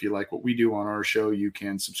course, if you like what we do on our show, you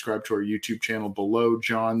can subscribe to our YouTube channel below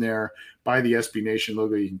John there. By the SB Nation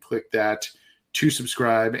logo, you can click that to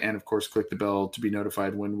subscribe. And, of course, click the bell to be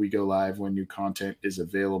notified when we go live, when new content is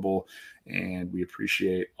available. And we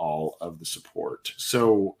appreciate all of the support.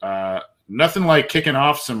 So, nothing like kicking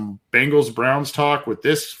off some Bengals-Browns talk with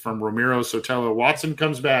this from Ramiro Sotelo. Watson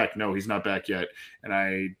comes back. No, he's not back yet. And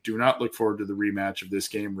I do not look forward to the rematch of this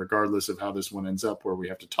game, regardless of how this one ends up, where we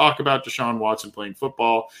have to talk about Deshaun Watson playing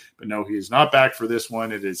football. But no, he is not back for this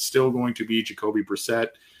one. It is still going to be Jacoby Brissett.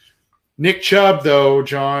 Nick Chubb, though,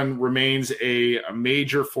 John, remains a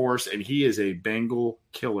major force, and he is a Bengal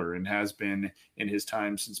killer and has been in his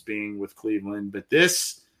time since being with Cleveland. But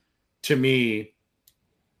this, to me,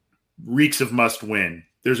 reeks of must win.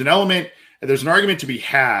 There's an argument to be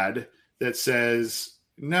had that says,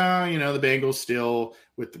 no, the Bengals still,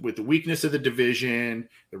 with the weakness of the division,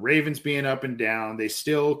 the Ravens being up and down, they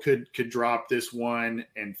still could drop this one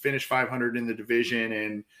and finish 500 in the division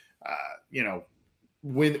and,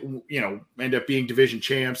 win, end up being division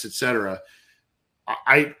champs, etc.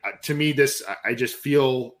 To me, I just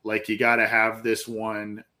feel like you got to have this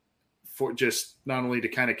one for just not only to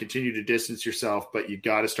kind of continue to distance yourself, but you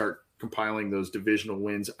got to start compiling those divisional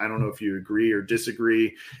wins. I don't know if you agree or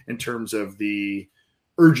disagree in terms of the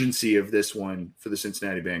urgency of this one for the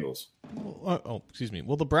Cincinnati Bengals. Excuse me.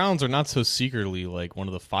 Well, the Browns are not so secretly like one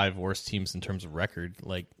of the 5 worst teams in terms of record.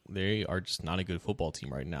 Like, they are just not a good football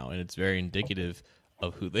team right now, and it's very indicative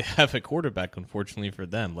of who they have at quarterback, unfortunately for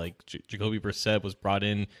them. Like, Jacoby Brissett was brought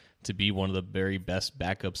in to be one of the very best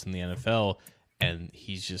backups in the NFL, and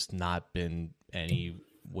he's just not been any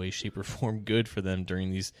way, shape, or form good for them during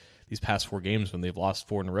these past 4 games when they've lost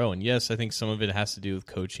 4 in a row. And yes, I think some of it has to do with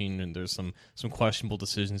coaching, and there's some questionable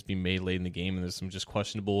decisions being made late in the game, and there's some just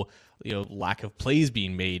questionable lack of plays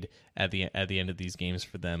being made at the end of these games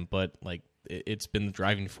for them. But like, it's been the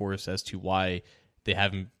driving force as to why they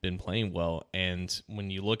haven't been playing well. And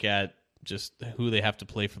when you look at just who they have to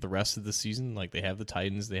play for the rest of the season, like, they have the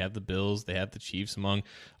Titans, they have the Bills, they have the Chiefs, among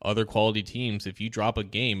other quality teams. If you drop a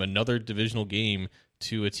game, another divisional game,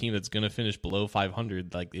 to a team that's going to finish below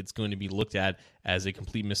 500, like, it's going to be looked at as a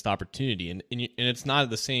complete missed opportunity. And it's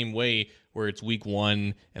not the same way where it's week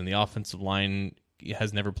 1 and the offensive line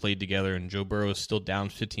has never played together, and Joe Burrow is still down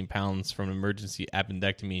 15 pounds from an emergency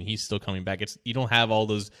appendectomy, and he's still coming back. You don't have all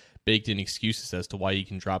those baked-in excuses as to why you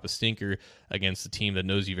can drop a stinker against a team that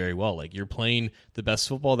knows you very well. Like, you're playing the best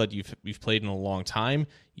football that you've played in a long time.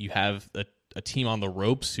 You have a team on the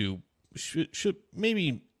ropes who should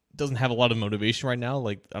maybe doesn't have a lot of motivation right now.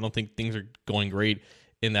 Like, I don't think things are going great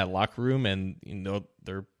in that locker room, and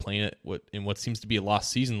they're playing it in what seems to be a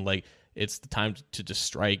lost season. Like, it's the time to just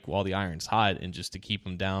strike while the iron's hot and just to keep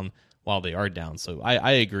them down while they are down. So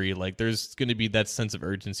I agree. Like, there's going to be that sense of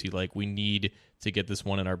urgency. Like, we need to get this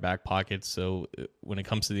one in our back pocket. So when it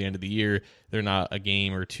comes to the end of the year, they're not a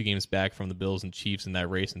game or 2 games back from the Bills and Chiefs in that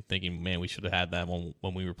race and thinking, man, we should have had that one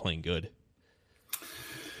when we were playing good.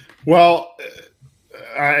 Well,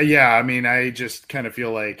 yeah, I mean, I just kind of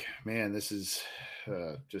feel like, man, this is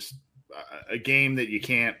just a game that you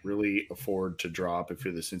can't really afford to drop if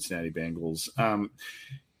you're the Cincinnati Bengals.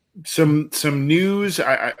 Some news,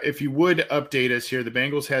 if you would update us here. The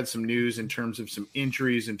Bengals had some news in terms of some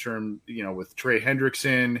injuries, with Trey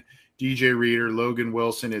Hendrickson, DJ Reader, Logan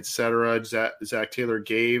Wilson, etc. Zach Taylor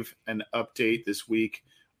gave an update this week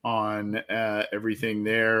on everything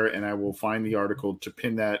there, and I will find the article to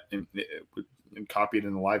pin that and copy it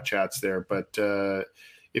in the live chats there. But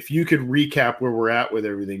if you could recap where we're at with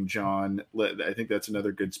everything, John, I think that's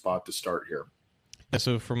another good spot to start here.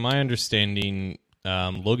 So from my understanding,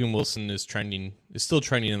 Logan Wilson is still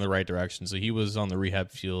trending in the right direction. So he was on the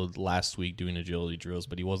rehab field last week doing agility drills,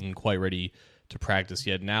 but he wasn't quite ready to practice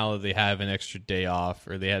yet. Now they have an extra day off,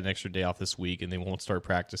 or they had an extra day off this week, and they won't start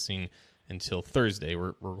practicing until Thursday.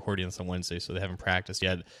 We're recording this on Wednesday, so they haven't practiced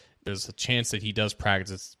yet. There's a chance that he does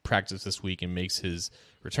practice this week and makes his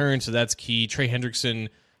return, so that's key. Trey Hendrickson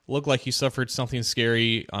looked like he suffered something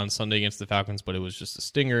scary on Sunday against the Falcons, but it was just a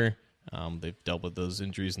stinger. They've dealt with those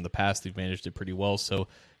injuries in the past. They've managed it pretty well, so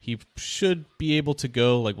he should be able to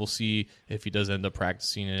go. Like, we'll see if he does end up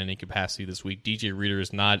practicing in any capacity this week. DJ Reader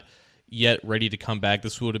is not yet ready to come back.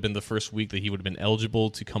 This would have been the first week that he would have been eligible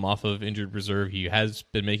to come off of injured reserve. He has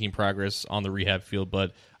been making progress on the rehab field,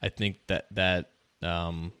 but I think that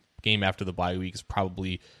game after the bye week is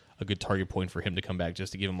probably a good target point for him to come back,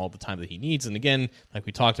 just to give him all the time that he needs. And again, like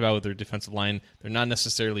we talked about with their defensive line, they're not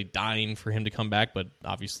necessarily dying for him to come back, but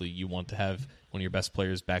obviously you want to have one of your best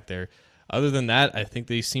players back there. Other than that, I think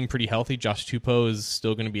they seem pretty healthy. Josh Tupou is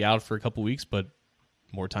still going to be out for a couple weeks, but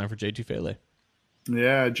more time for Jay Tufele.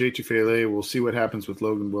 Yeah, Jay Tufele. We'll see what happens with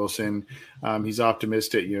Logan Wilson. He's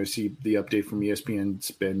optimistic. See the update from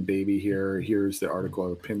ESPN's Ben Baby here. Here's the article.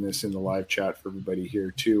 I'll pin this in the live chat for everybody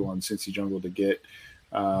here too on Cincy Jungle to get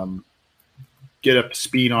up to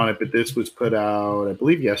speed on it. But this was put out, I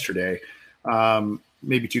believe, yesterday,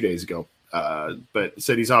 maybe 2 days ago. But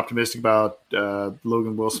said he's optimistic about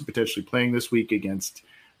Logan Wilson potentially playing this week against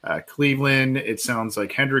Cleveland. It sounds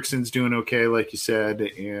like Hendrickson's doing okay, like you said,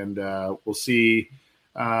 and we'll see.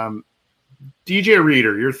 DJ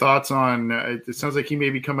Reader, your thoughts on it sounds like he may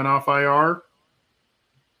be coming off IR?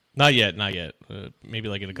 Not yet. Maybe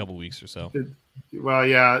like in a couple weeks or so. Well,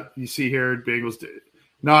 yeah, you see here, Bengals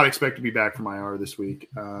not expect to be back from IR this week.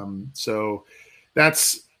 So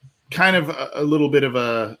that's kind of a little bit of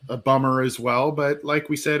a bummer as well. But like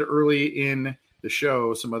we said early in the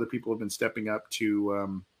show, some other people have been stepping up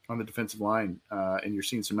to on the defensive line, and you're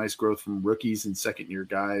seeing some nice growth from rookies and second-year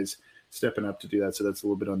guys stepping up to do that. So that's a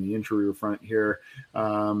little bit on the injury front here.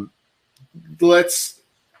 What do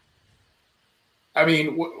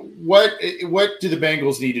the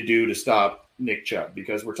Bengals need to do to stop Nick Chubb?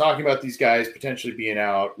 Because we're talking about these guys potentially being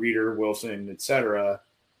out, Reader, Wilson, etc.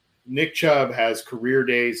 Nick Chubb has career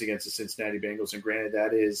days against the Cincinnati Bengals, and granted,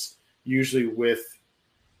 that is usually with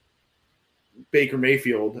Baker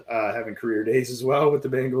Mayfield having career days as well with the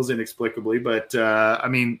Bengals inexplicably. But,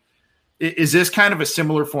 is this kind of a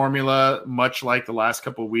similar formula, much like the last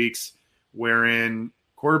couple of weeks, wherein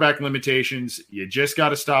quarterback limitations, you just got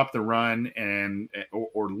to stop the run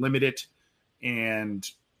or limit it, and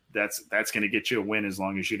that's going to get you a win as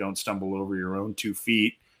long as you don't stumble over your own 2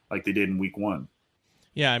 feet like they did in week 1.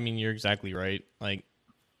 Yeah, you're exactly right. Like,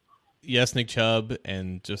 yes, Nick Chubb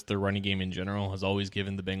and just the running game in general has always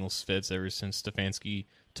given the Bengals fits ever since Stefanski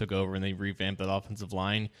took over and they revamped that offensive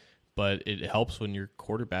line. But it helps when your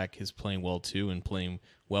quarterback is playing well too, and playing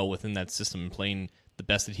well within that system and playing the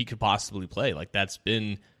best that he could possibly play. Like, that's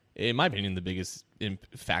been, in my opinion, the biggest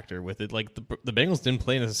factor with it. Like, the Bengals didn't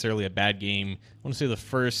play necessarily a bad game. I want to say the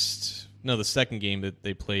second game that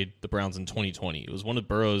they played the Browns in 2020. It was one of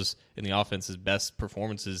Burrow's in the offense's best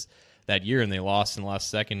performances that year, and they lost in the last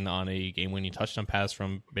second on a game-winning touchdown pass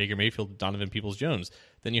from Baker Mayfield to Donovan Peoples-Jones.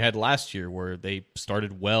 Then you had last year where they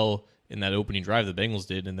started well in that opening drive, the Bengals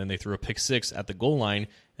did, and then they threw a pick six at the goal line,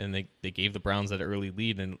 and they gave the Browns that early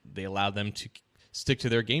lead, and they allowed them to stick to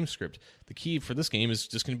their game script. The key for this game is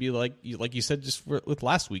just going to be like you said, just with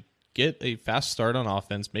last week, get a fast start on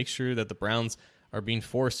offense, make sure that the Browns are being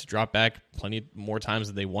forced to drop back plenty more times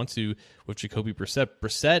than they want to with Jacoby Brissett.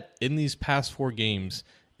 Brissett, in these past 4 games,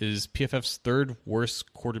 is PFF's 3rd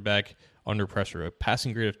worst quarterback under pressure, a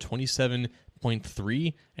passing grade of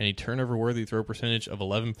 27.3 and a turnover-worthy throw percentage of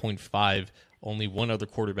 11.5. Only one other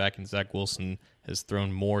quarterback in Zach Wilson has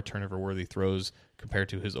thrown more turnover-worthy throws compared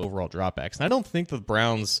to his overall dropbacks. And I don't think the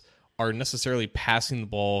Browns are necessarily passing the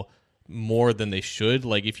ball more than they should.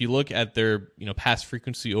 Like, if you look at their pass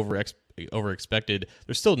frequency over expected,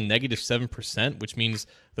 they're still negative 7%, which means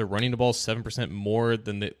they're running the ball 7% more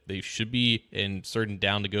than they should be in certain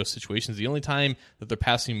down-to-go situations. The only time that they're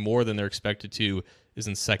passing more than they're expected to is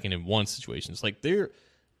in 2nd and 1 situations. Like,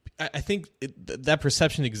 I think that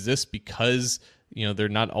perception exists because they're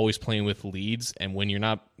not always playing with leads, and when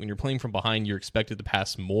you're playing from behind, you're expected to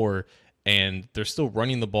pass more. And they're still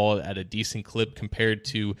running the ball at a decent clip compared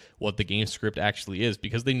to what the game script actually is,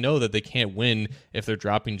 because they know that they can't win if they're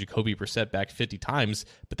dropping Jacoby Brissett back 50 times.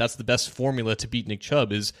 But that's the best formula to beat Nick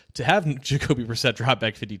Chubb, is to have Jacoby Brissett drop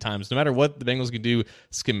back 50 times. No matter what the Bengals can do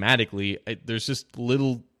schematically, there's just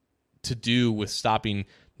little to do with stopping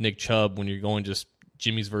Nick Chubb when you're going just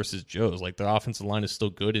Jimmy's versus Joe's. Like, their offensive line is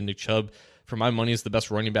still good, and Nick Chubb, for my money, is the best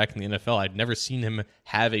running back in the NFL. I've never seen him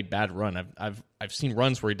have a bad run. I've seen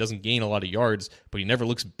runs where he doesn't gain a lot of yards, but he never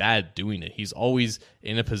looks bad doing it. He's always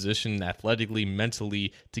in a position athletically,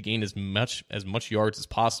 mentally, to gain as much yards as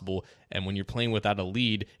possible. And when you're playing without a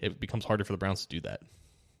lead, it becomes harder for the Browns to do that.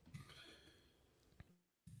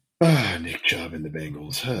 Nick Chubb and the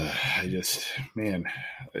Bengals.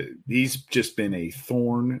 He's just been a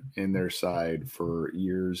thorn in their side for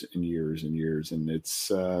years and years and years, and it's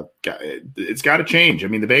got to change. I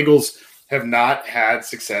mean, the Bengals have not had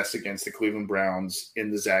success against the Cleveland Browns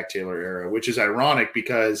in the Zach Taylor era, which is ironic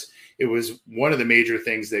because it was one of the major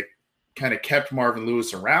things that kind of kept Marvin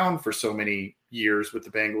Lewis around for so many years with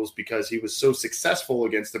the Bengals, because he was so successful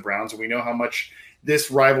against the Browns. And we know how much this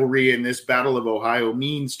rivalry and this Battle of Ohio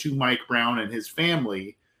means to Mike Brown and his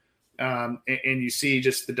family. And you see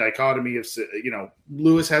just the dichotomy of,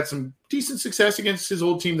 Lewis had some decent success against his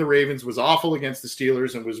old team, the Ravens, was awful against the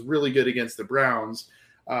Steelers, and was really good against the Browns.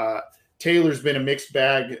 Taylor's been a mixed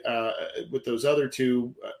bag with those other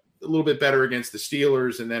two, a little bit better against the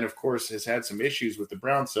Steelers, and then, of course, has had some issues with the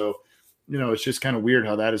Browns. So, it's just kind of weird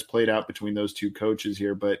how that has played out between those two coaches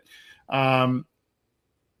here. But,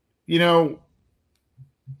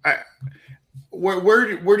 where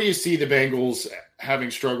do you see the Bengals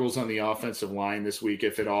having struggles on the offensive line this week,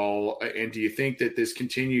 if at all? And do you think that this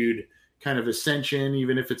continued kind of ascension,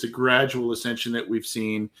 even if it's a gradual ascension that we've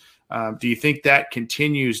seen, do you think that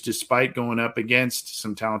continues despite going up against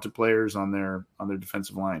some talented players on their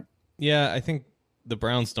defensive line? Yeah, I think the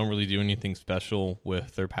Browns don't really do anything special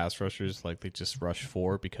with their pass rushers. Like, they just rush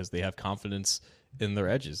 4 because they have confidence in their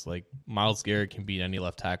edges. Like, Myles Garrett can beat any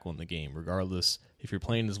left tackle in the game, regardless if you're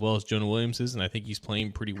playing as well as Jonah Williams is, and I think he's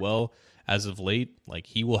playing pretty well as of late. Like,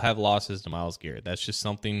 he will have losses to Myles Garrett. That's just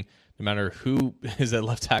something, no matter who is at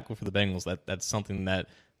left tackle for the Bengals, that's something that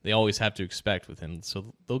they always have to expect with him.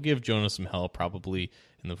 So they'll give Jonah some help, probably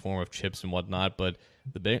in the form of chips and whatnot, but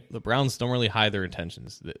the Browns don't really hide their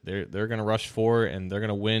intentions. They're going to rush 4, and they're going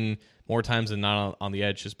to win more times than not on the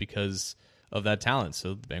edge just because of that talent.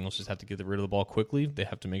 So the Bengals just have to get rid of the ball quickly. They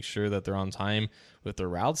have to make sure that they're on time with their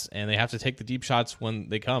routes, and they have to take the deep shots when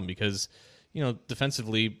they come, because,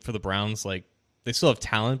 defensively for the Browns, like, they still have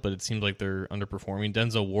talent, but it seems like they're underperforming.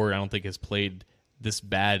 Denzel Ward, I don't think, has played this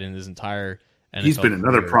bad in his entire NFL He's been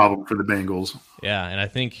another career. problem for the Bengals. Yeah, and I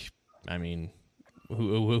think,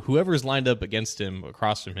 whoever's lined up against him,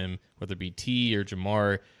 across from him, whether it be T or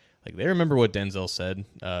Jamar, like, they remember what Denzel said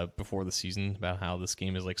before the season about how this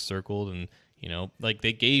game is, like, circled, and,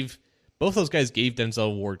 both those guys gave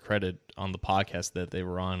Denzel Ward credit on the podcast that they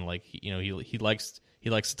were on. Like, he likes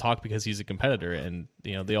to talk because he's a competitor, and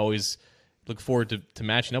they always look forward to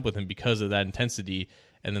matching up with him because of that intensity.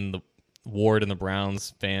 And then the Ward and the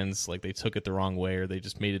Browns fans, like, they took it the wrong way, or they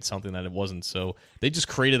just made it something that it wasn't. So they just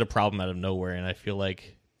created a problem out of nowhere, and I feel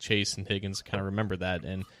like Chase and Higgins kind of remember that.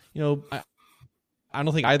 And I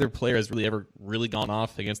don't think either player has ever gone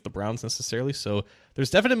off against the Browns necessarily. So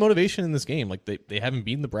there's definite motivation in this game. Like, they haven't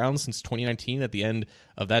beaten the Browns since 2019 at the end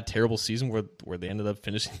of that terrible season where they ended up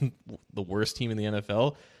finishing the worst team in the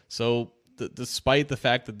NFL. So despite the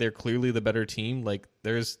fact that they're clearly the better team, like,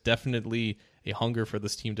 there's definitely a hunger for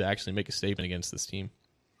this team to actually make a statement against this team.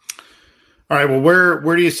 All right, well,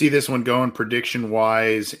 where do you see this one going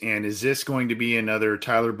prediction-wise? And is this going to be another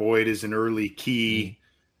Tyler Boyd is an early key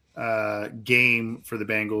game for the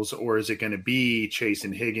Bengals, or is it going to be Chase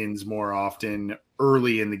and Higgins more often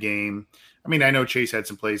early in the game? I mean, I know Chase had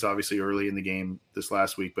some plays obviously early in the game this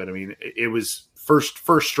last week, but I mean, it was first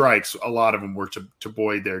strikes. A lot of them were to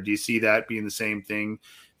Boyd there. Do you see that being the same thing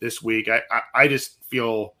this week? I just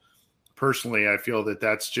feel personally, I feel that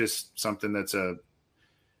that's just something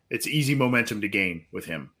it's easy momentum to gain with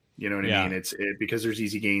him. You know what I mean? It's because there's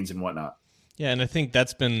easy gains and whatnot. Yeah, and I think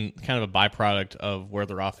that's been kind of a byproduct of where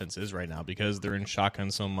their offense is right now, because they're in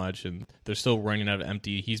shotgun so much and they're still running out of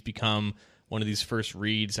empty. He's become one of these first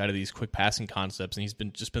reads out of these quick passing concepts, and he's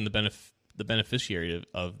been the beneficiary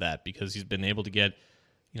of that, because he's been able to get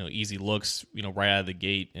easy looks right out of the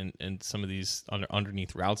gate and some of these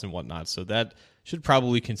underneath routes and whatnot. So that should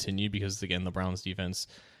probably continue, because again, the Browns defense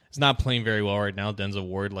is not playing very well right now. Denzel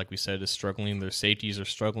Ward, like we said, is struggling. Their safeties are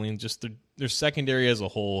struggling. Just their secondary as a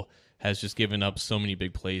whole has just given up so many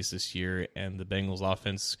big plays this year, and the Bengals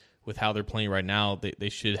offense, with how they're playing right now, they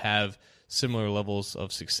should have similar levels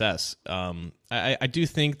of success. I do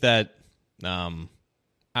think that I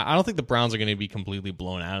don't think the Browns are going to be completely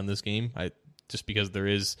blown out in this game, just because there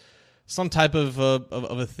is some type of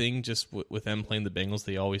a thing just with them playing the Bengals.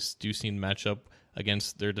 They always do seem to match up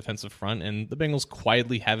against their defensive front, and the Bengals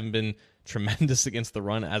quietly haven't been tremendous against the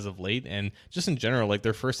run as of late. And just in general, like,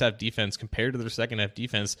 their first half defense compared to their second half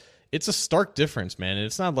defense, it's a stark difference, man. And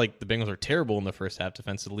it's not like the Bengals are terrible in the first half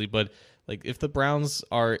defensively, but like, if the Browns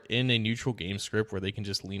are in a neutral game script where they can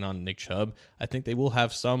just lean on Nick Chubb, I think they will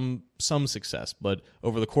have some success. But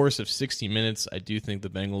over the course of 60 minutes, I do think the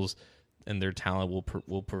Bengals and their talent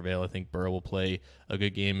will prevail. I think Burrow will play a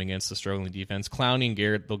good game against the struggling defense. Clowney and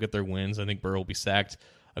Garrett, they'll get their wins. I think Burrow will be sacked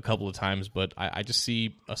a couple of times, but I just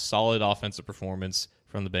see a solid offensive performance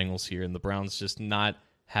from the Bengals here, and the Browns just not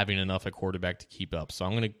having enough at quarterback to keep up. So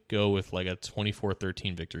I'm going to go with like a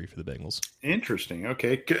 24-13 victory for the Bengals. Interesting.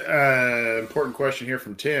 Okay. Important question here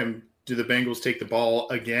from Tim. Do the Bengals take the ball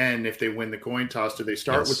again if they win the coin toss? Do they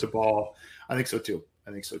start with the ball? I think so too.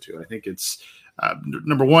 I think it's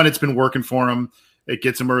number one, it's been working for them. It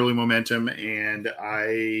gets them early momentum. And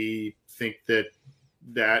I think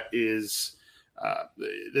that is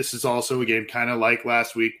this is also a game kind of like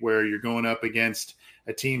last week where you're going up against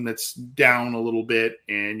a team that's down a little bit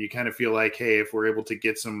and you kind of feel like, hey, if we're able to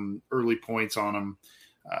get some early points on them,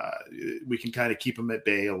 we can kind of keep them at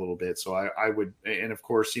bay a little bit. So I would, and of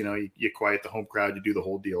course, you quiet the home crowd, you do the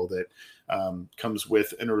whole deal that comes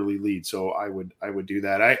with an early lead. So I would do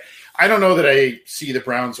that. I don't know that I see the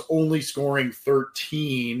Browns only scoring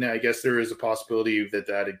 13. I guess there is a possibility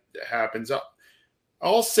that happens.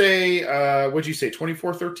 I'll say, what'd you say?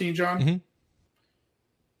 24-13, John? Mm-hmm.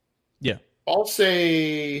 Yeah. I'll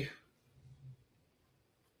say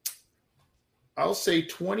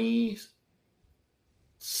 26-17.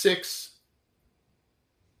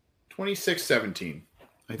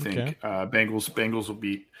 I think okay. Bengals will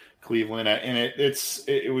beat Cleveland, and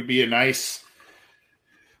it would be a nice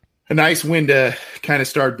win to kind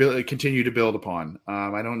of continue to build upon.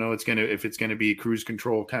 I don't know if it's gonna be cruise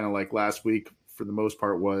control, kind of like last week for the most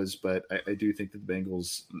part was, but I do think that the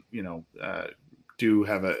Bengals, do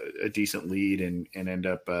have a decent lead and end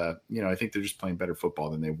up, I think they're just playing better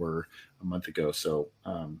football than they were a month ago. So,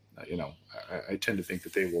 I tend to think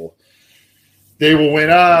that they will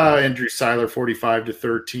win. Andrew Seiler,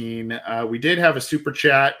 45-13. We did have a super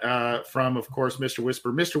chat from, of course, Mr.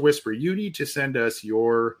 Whisper. Mr. Whisper, you need to send us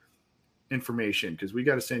your information because we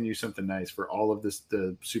got to send you something nice for all of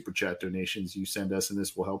the super chat donations you send us, and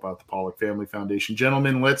this will help out the Pollock Family Foundation.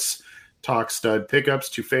 Gentlemen, let's talk stud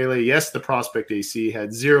pickups. Tufele, yes, the prospect AC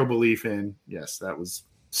had zero belief in. Yes, that was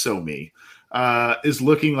so me. Is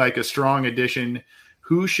looking like a strong addition.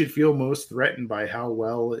 Who should feel most threatened by how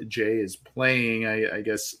well Jay is playing? I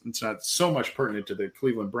guess it's not so much pertinent to the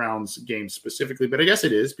Cleveland Browns game specifically, but I guess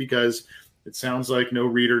it is because it sounds like no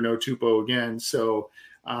Reader, no Tupou again. So,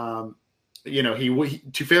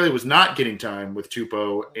 Tufele was not getting time with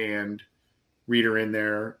Tupou and Reader in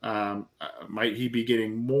there. Might he be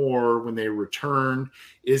getting more when they return?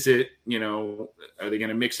 Is it, are they going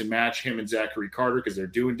to mix and match him and Zachary Carter because they're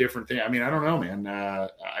doing different things? I mean, I don't know, man.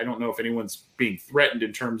 I don't know if anyone's being threatened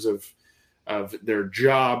in terms of their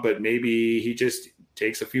job, but maybe he just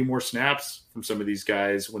takes a few more snaps from some of these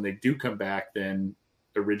guys when they do come back than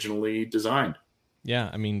originally designed.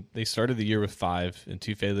 Yeah, I mean, they started the year with 5, and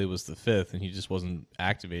Tufele was the 5th, and he just wasn't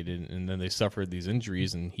activated. And then they suffered these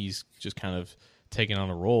injuries, and he's just kind of taken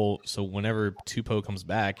on a role. So whenever Tupou comes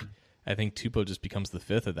back, I think Tupou just becomes the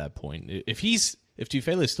 5th at that point. If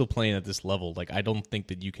Tufele is still playing at this level, like I don't think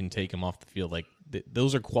that you can take him off the field. Like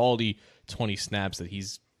those are quality 20 snaps that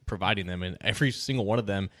he's providing them, and every single one of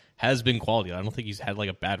them has been quality. I don't think he's had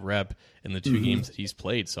like a bad rep in the 2 games that he's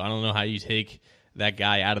played. So I don't know how you take that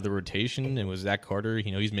guy out of the rotation. And with Zach Carter,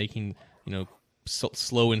 he's making,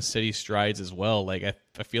 slow and steady strides as well. Like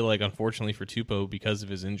I feel like, unfortunately for Tupou, because of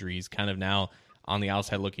his injury, he's kind of now on the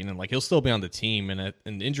outside looking in. Like he'll still be on the team, and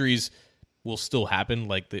injuries will still happen.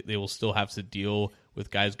 Like they will still have to deal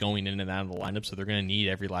with guys going in and out of the lineup, so they're going to need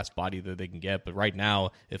every last body that they can get. But right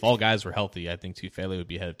now, if all guys were healthy, I think Tufele would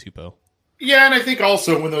be ahead of Tupou. Yeah, and I think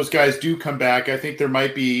also when those guys do come back, I think there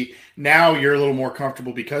might be, now you're a little more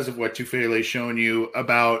comfortable because of what Tufele's shown you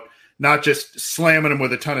about not just slamming them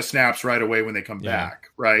with a ton of snaps right away when they come back,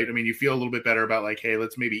 right? I mean, you feel a little bit better about like, hey,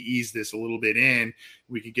 let's maybe ease this a little bit in.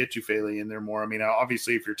 We could get Tufele in there more. I mean,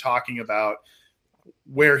 obviously, if you're talking about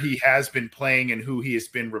where he has been playing and who he has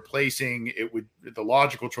been replacing, the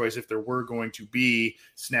logical choice, if there were going to be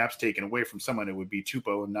snaps taken away from someone, it would be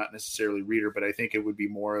Tupou and not necessarily Reader. But I think it would be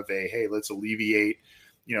more of a, hey, let's alleviate,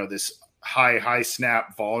 this high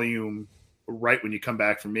snap volume right when you come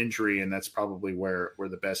back from injury. And that's probably where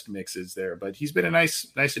the best mix is there. But he's been a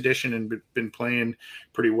nice addition and been playing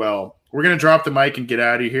pretty well. We're going to drop the mic and get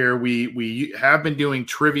out of here. We have been doing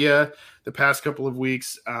trivia the past couple of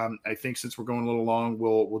weeks. I think since we're going a little long,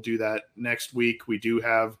 we'll do that next week. We do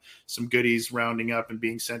have some goodies rounding up and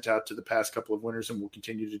being sent out to the past couple of winners, and we'll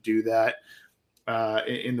continue to do that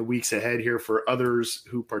in the weeks ahead here for others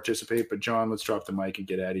who participate. But John, let's drop the mic and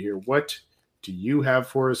get out of here. What do you have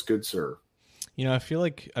for us, good sir? I feel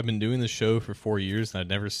like I've been doing the show for 4 years, and I've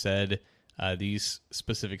never said these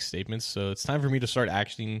specific statements. So it's time for me to start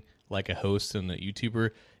acting like a host and a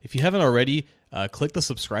YouTuber. If you haven't already, click the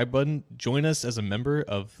subscribe button. Join us as a member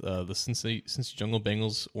of the Cincy Jungle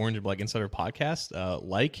Bengals Orange and Black Insider podcast.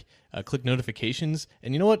 Click notifications.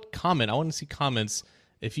 And you know what? Comment. I want to see comments.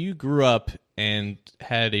 If you grew up and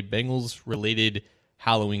had a Bengals-related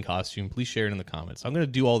Halloween costume, please share it in the comments. I'm going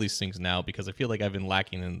to do all these things now because I feel like I've been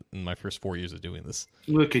lacking in my first 4 years of doing this.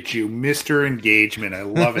 Look at you, Mr. Engagement. I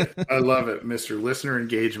love it. I love it, Mr. Listener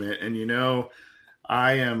Engagement. And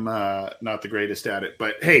I am not the greatest at it,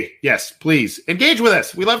 but hey, yes, please engage with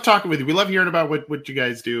us. We love talking with you. We love hearing about what you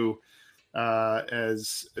guys do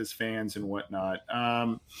as fans and whatnot.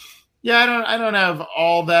 I don't have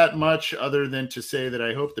all that much other than to say that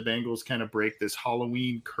I hope the Bengals kind of break this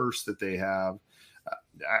Halloween curse that they have.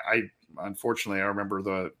 I unfortunately, I remember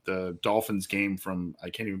the Dolphins game from, I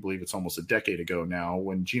can't even believe it's almost a decade ago now,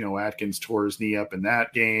 when Geno Atkins tore his knee up in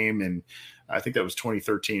that game. And I think that was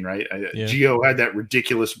 2013, right? Yeah. Gio had that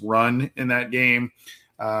ridiculous run in that game.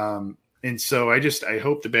 And so I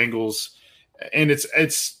hope the Bengals, and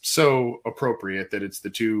it's so appropriate that it's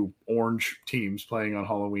the two orange teams playing on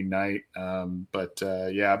Halloween night. And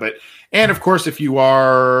of course, if you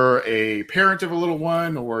are a parent of a little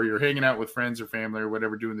one, or you're hanging out with friends or family or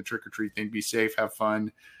whatever, doing the trick or treat thing, be safe, have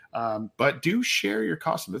fun. But do share your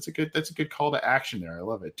costume. That's a good call to action there. I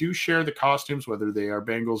love it. Do share the costumes, whether they are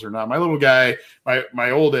Bengals or not. My little guy,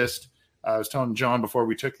 my oldest, I was telling John before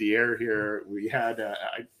we took the air here, we had,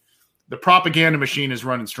 the propaganda machine is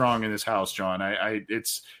running strong in this house, John.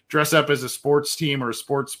 It's dress up as a sports team or a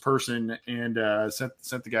sports person, and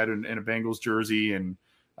sent the guy in a Bengals jersey and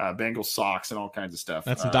Bengals socks and all kinds of stuff.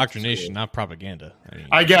 That's indoctrination, not propaganda.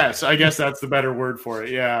 I guess that's the better word for it.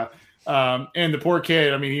 Yeah. And the poor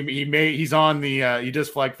kid, I mean, he's on the he does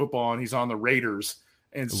flag football and he's on the Raiders,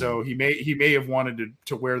 and so he may have wanted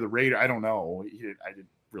to wear the Raider. I don't know. I didn't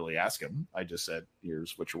really ask him. I just said,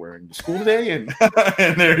 "Here's what you're wearing to school today," and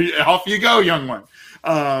and there off you go, young one.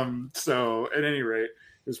 So at any rate, it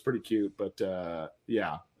was pretty cute. But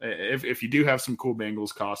if you do have some cool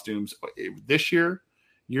Bengals costumes this year,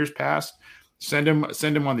 years past, send them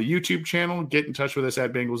on the YouTube channel. Get in touch with us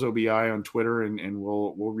at Bengals OBI on Twitter, and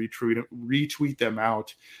we'll retweet them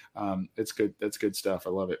out. It's good. That's good stuff.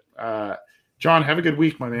 I love it. John, have a good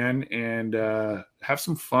week, my man, and have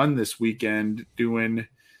some fun this weekend doing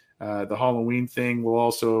the Halloween thing. We'll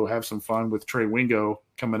also have some fun with Trey Wingo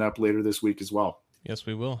coming up later this week as well. Yes,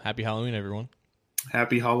 we will. Happy Halloween, everyone.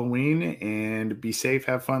 Happy Halloween, and be safe,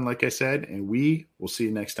 have fun, like I said, and we will see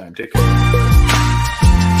you next time. Take care.